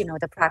practices. Sure.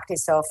 The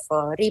practice of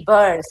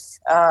rebirth.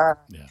 Death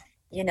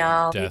you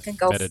can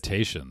go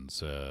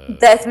meditations.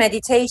 Death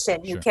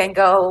meditation. Sure. You can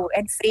go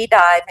and free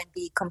dive and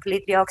be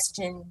completely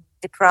oxygen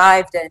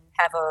deprived and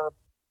have a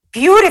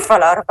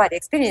beautiful out of body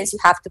experience. You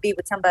have to be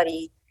with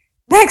somebody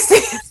next to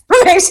you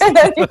to make sure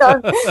that you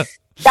don't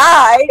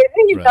die.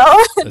 You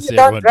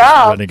don't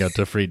drown. Running out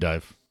to free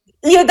dive.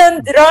 You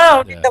don't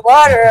drown in the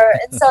water,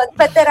 and so.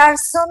 But there are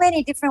so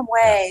many different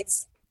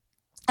ways,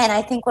 and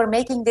I think we're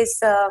making this.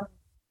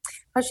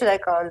 What should I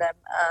call them?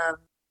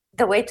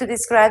 The way to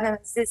describe them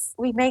is this: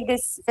 we make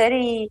this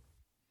very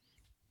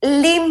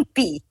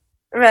limpy,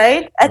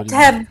 right?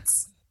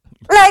 Attempts,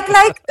 like in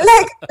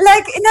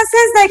a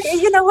sense, like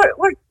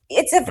we're.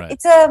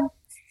 It's a.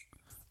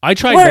 I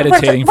tried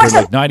meditating for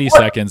like 90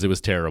 seconds. It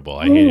was terrible.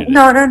 I hated it.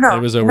 No.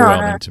 It was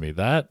overwhelming to me. Is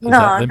that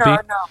limpy?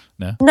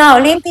 No,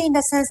 limpy in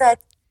the sense that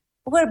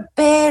we're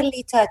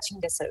barely touching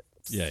the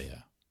surface. Yeah.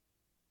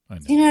 I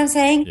know. You know what I'm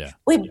saying? Yeah.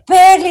 We're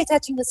barely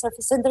touching the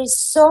surface, and there's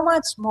so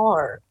much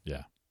more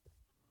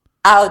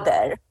out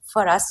there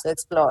for us to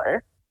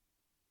explore.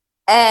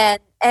 And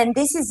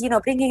this is,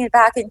 bringing it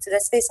back into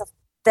the space of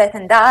death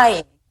and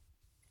dying.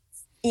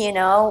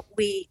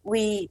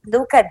 We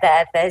look at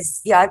that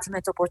as the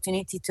ultimate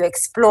opportunity to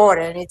explore,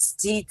 and it's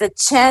the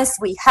chance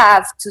we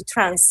have to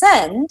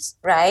transcend,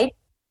 right?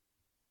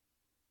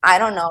 I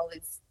don't know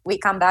if we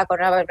come back or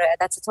not.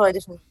 That's a totally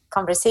different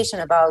conversation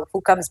about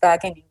who comes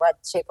back and in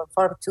what shape or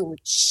form to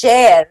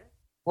share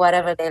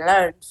whatever they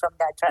learned from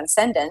that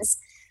transcendence.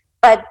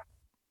 But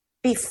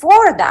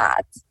before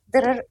that,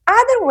 there are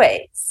other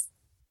ways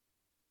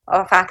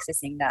of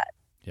accessing that.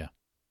 Yeah.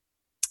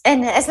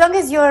 And as long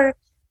as you're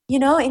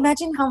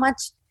imagine how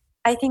much,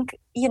 I think,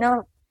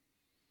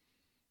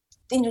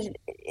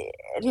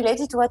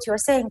 related to what you were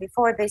saying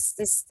before, this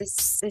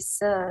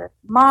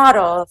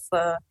model of,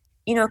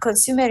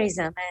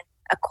 consumerism and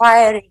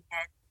acquiring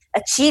and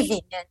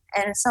achieving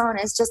and so on.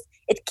 It's just,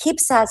 it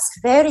keeps us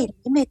very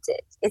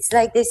limited. It's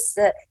like this,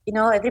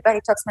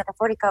 everybody talks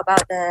metaphorically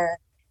about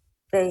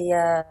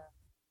the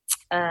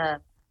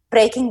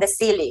breaking the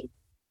ceiling,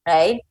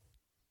 right?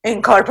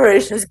 In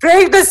corporations,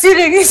 break the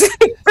ceiling.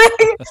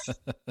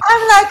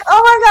 I'm like,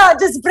 oh my God,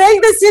 just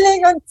break the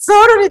ceiling on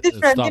totally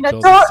different,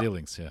 Stop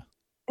building ceilings, yeah.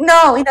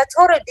 no, in a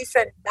totally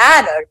different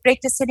manner.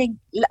 Break the ceiling,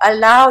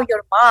 allow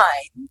your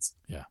mind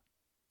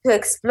to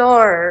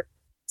explore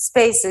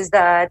spaces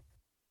that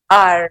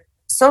are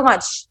so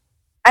much,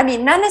 I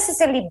mean, not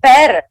necessarily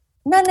better.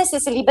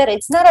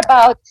 It's not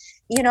about,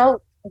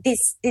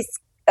 this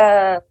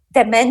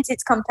demented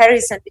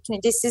comparison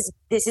between this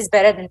is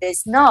better than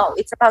this. No,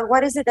 it's about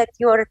what is it that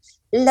you're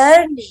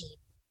learning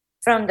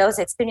from those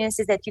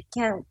experiences that you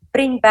can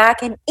bring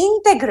back and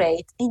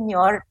integrate in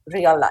your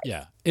real life.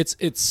 Yeah,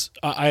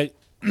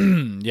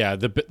 yeah,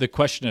 the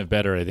question of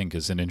better, I think,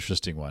 is an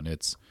interesting one.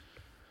 It's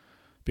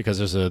because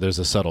there's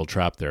a subtle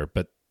trap there,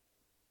 but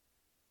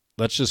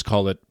let's just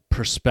call it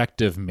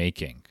perspective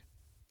making.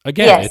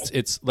 Again, yes.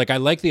 It's like, I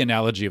like the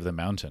analogy of the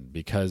mountain,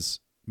 because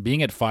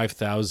being at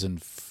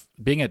 5,000,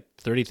 being at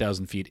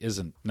 30,000 feet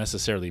isn't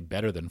necessarily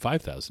better than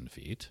 5,000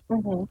 feet.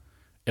 Mm-hmm.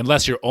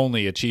 Unless your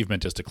only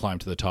achievement is to climb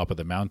to the top of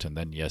the mountain,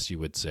 then yes, you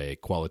would say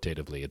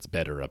qualitatively it's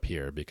better up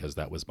here because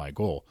that was my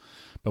goal.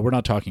 But we're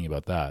not talking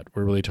about that.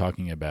 We're really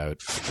talking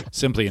about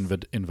simply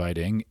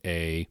inviting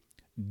a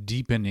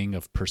deepening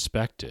of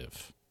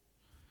perspective.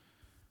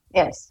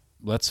 Yes.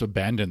 Let's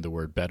abandon the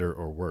word better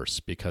or worse,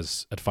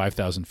 because at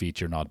 5,000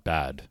 feet, you're not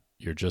bad.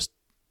 You're just,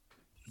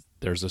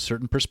 there's a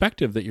certain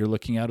perspective that you're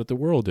looking out at the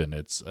world in.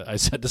 I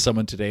said to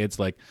someone today, it's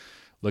like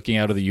looking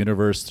out of the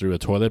universe through a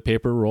toilet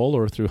paper roll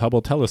or through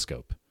Hubble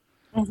telescope.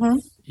 Mm-hmm.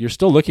 You're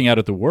still looking out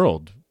at the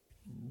world.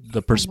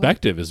 The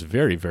perspective is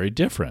very, very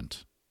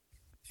different.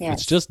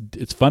 Yes.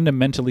 It's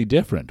fundamentally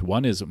different.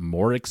 One is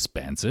more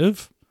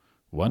expansive.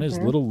 One is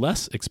a little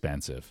less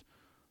expansive.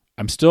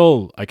 I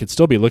could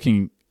still be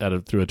looking at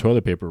it through a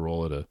toilet paper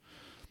roll at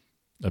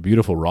a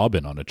beautiful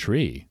robin on a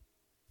tree.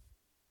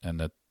 And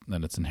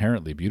then it's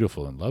inherently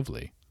beautiful and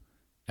lovely.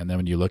 And then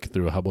when you look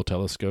through a Hubble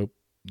telescope,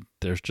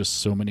 there's just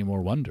so many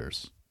more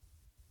wonders.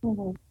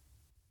 Mm-hmm.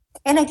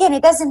 And again,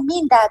 it doesn't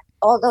mean that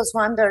all those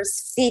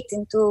wonders fit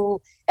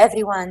into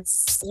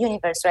everyone's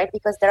universe, right?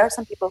 Because there are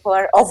some people who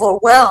are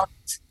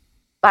overwhelmed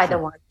by the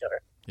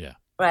wonder. Yeah.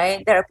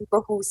 Right? There are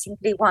people who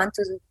simply want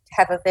to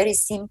have a very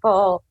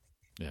simple,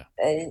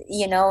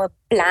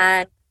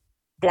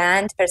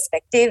 bland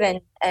perspective,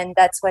 and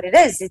that's what it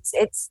is.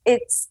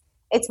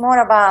 It's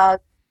more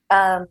about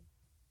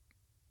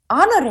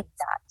honoring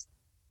that,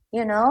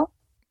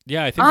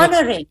 Yeah, I think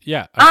honoring.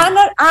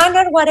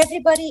 Honor what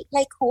everybody,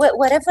 like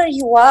whatever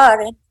you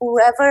are and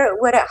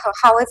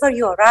however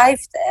you arrive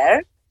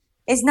there.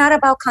 It's not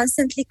about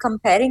constantly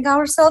comparing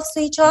ourselves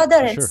to each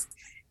other. Sure.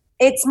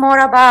 It's more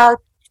about,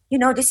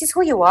 this is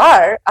who you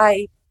are.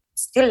 I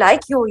still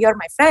like you. You're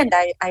my friend.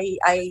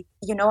 I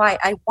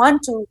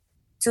want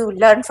to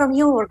learn from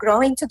you. We're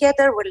growing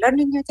together. We're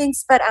learning new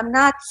things, but I'm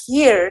not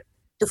here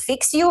to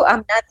fix you.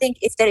 I'm not think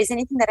if there is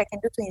anything that I can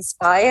do to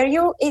inspire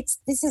you.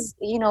 This is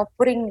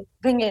bringing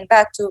it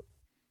back to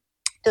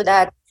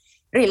that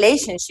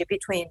relationship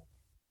between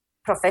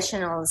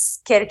professional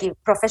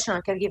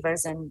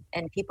caregivers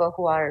and people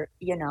who are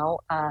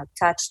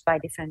touched by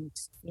different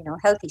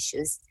health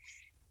issues.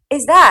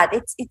 Is that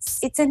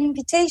it's an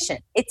invitation.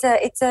 It's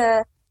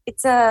a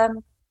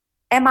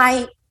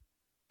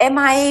am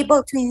I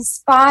able to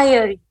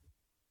inspire you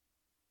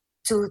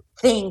to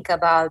think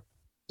about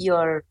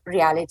your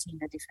reality in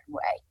a different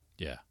way?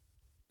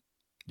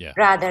 Yeah.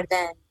 Rather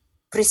than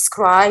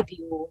prescribe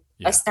you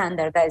a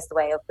standardized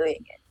way of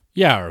doing it.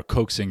 Yeah, or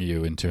coaxing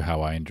you into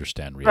how I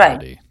understand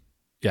reality. Right.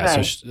 Yeah,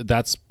 right. So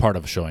that's part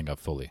of showing up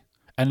fully.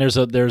 And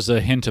there's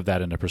a hint of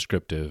that in a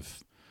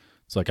prescriptive.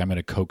 It's like, I'm going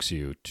to coax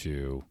you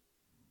to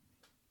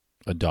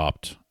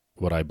adopt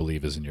what I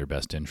believe is in your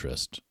best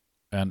interest.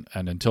 And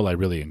until I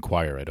really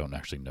inquire, I don't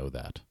actually know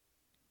that.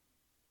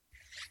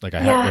 Like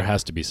there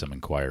has to be some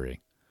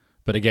inquiry.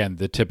 But again,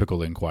 the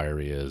typical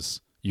inquiry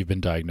is, you've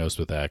been diagnosed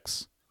with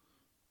X.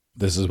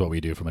 This is what we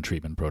do from a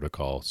treatment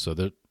protocol, so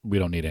that we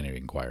don't need any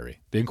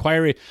inquiry. The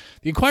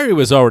inquiry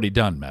was already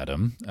done,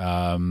 madam.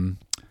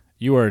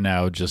 You are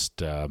now just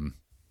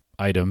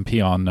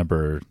peon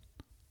number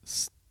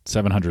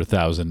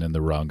 700,000 in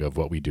the rung of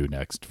what we do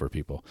next for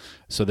people.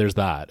 So there's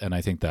that, and I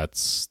think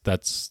that's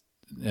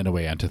in a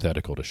way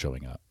antithetical to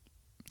showing up.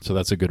 So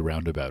that's a good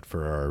roundabout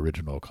for our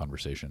original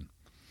conversation.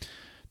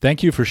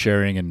 Thank you for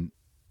sharing, and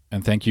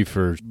thank you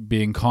for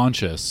being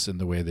conscious in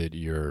the way that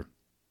you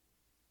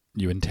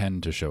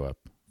intend to show up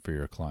for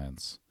your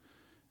clients.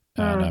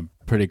 And I'm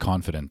pretty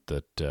confident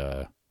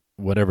that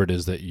whatever it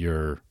is that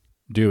you're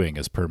doing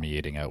is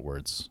permeating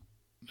outwards.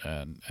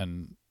 And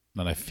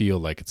I feel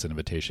like it's an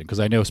invitation, because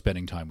I know,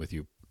 spending time with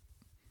you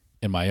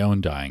in my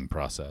own dying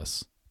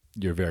process,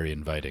 you're very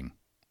inviting.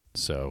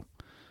 So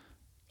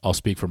I'll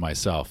speak for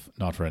myself,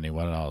 not for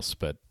anyone else,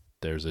 but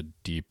there's a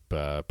deep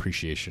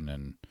appreciation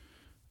and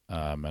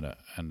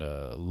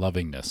a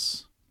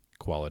lovingness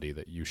quality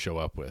that you show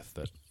up with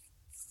that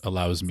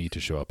allows me to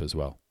show up as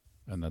well.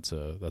 And that's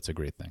a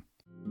great thing.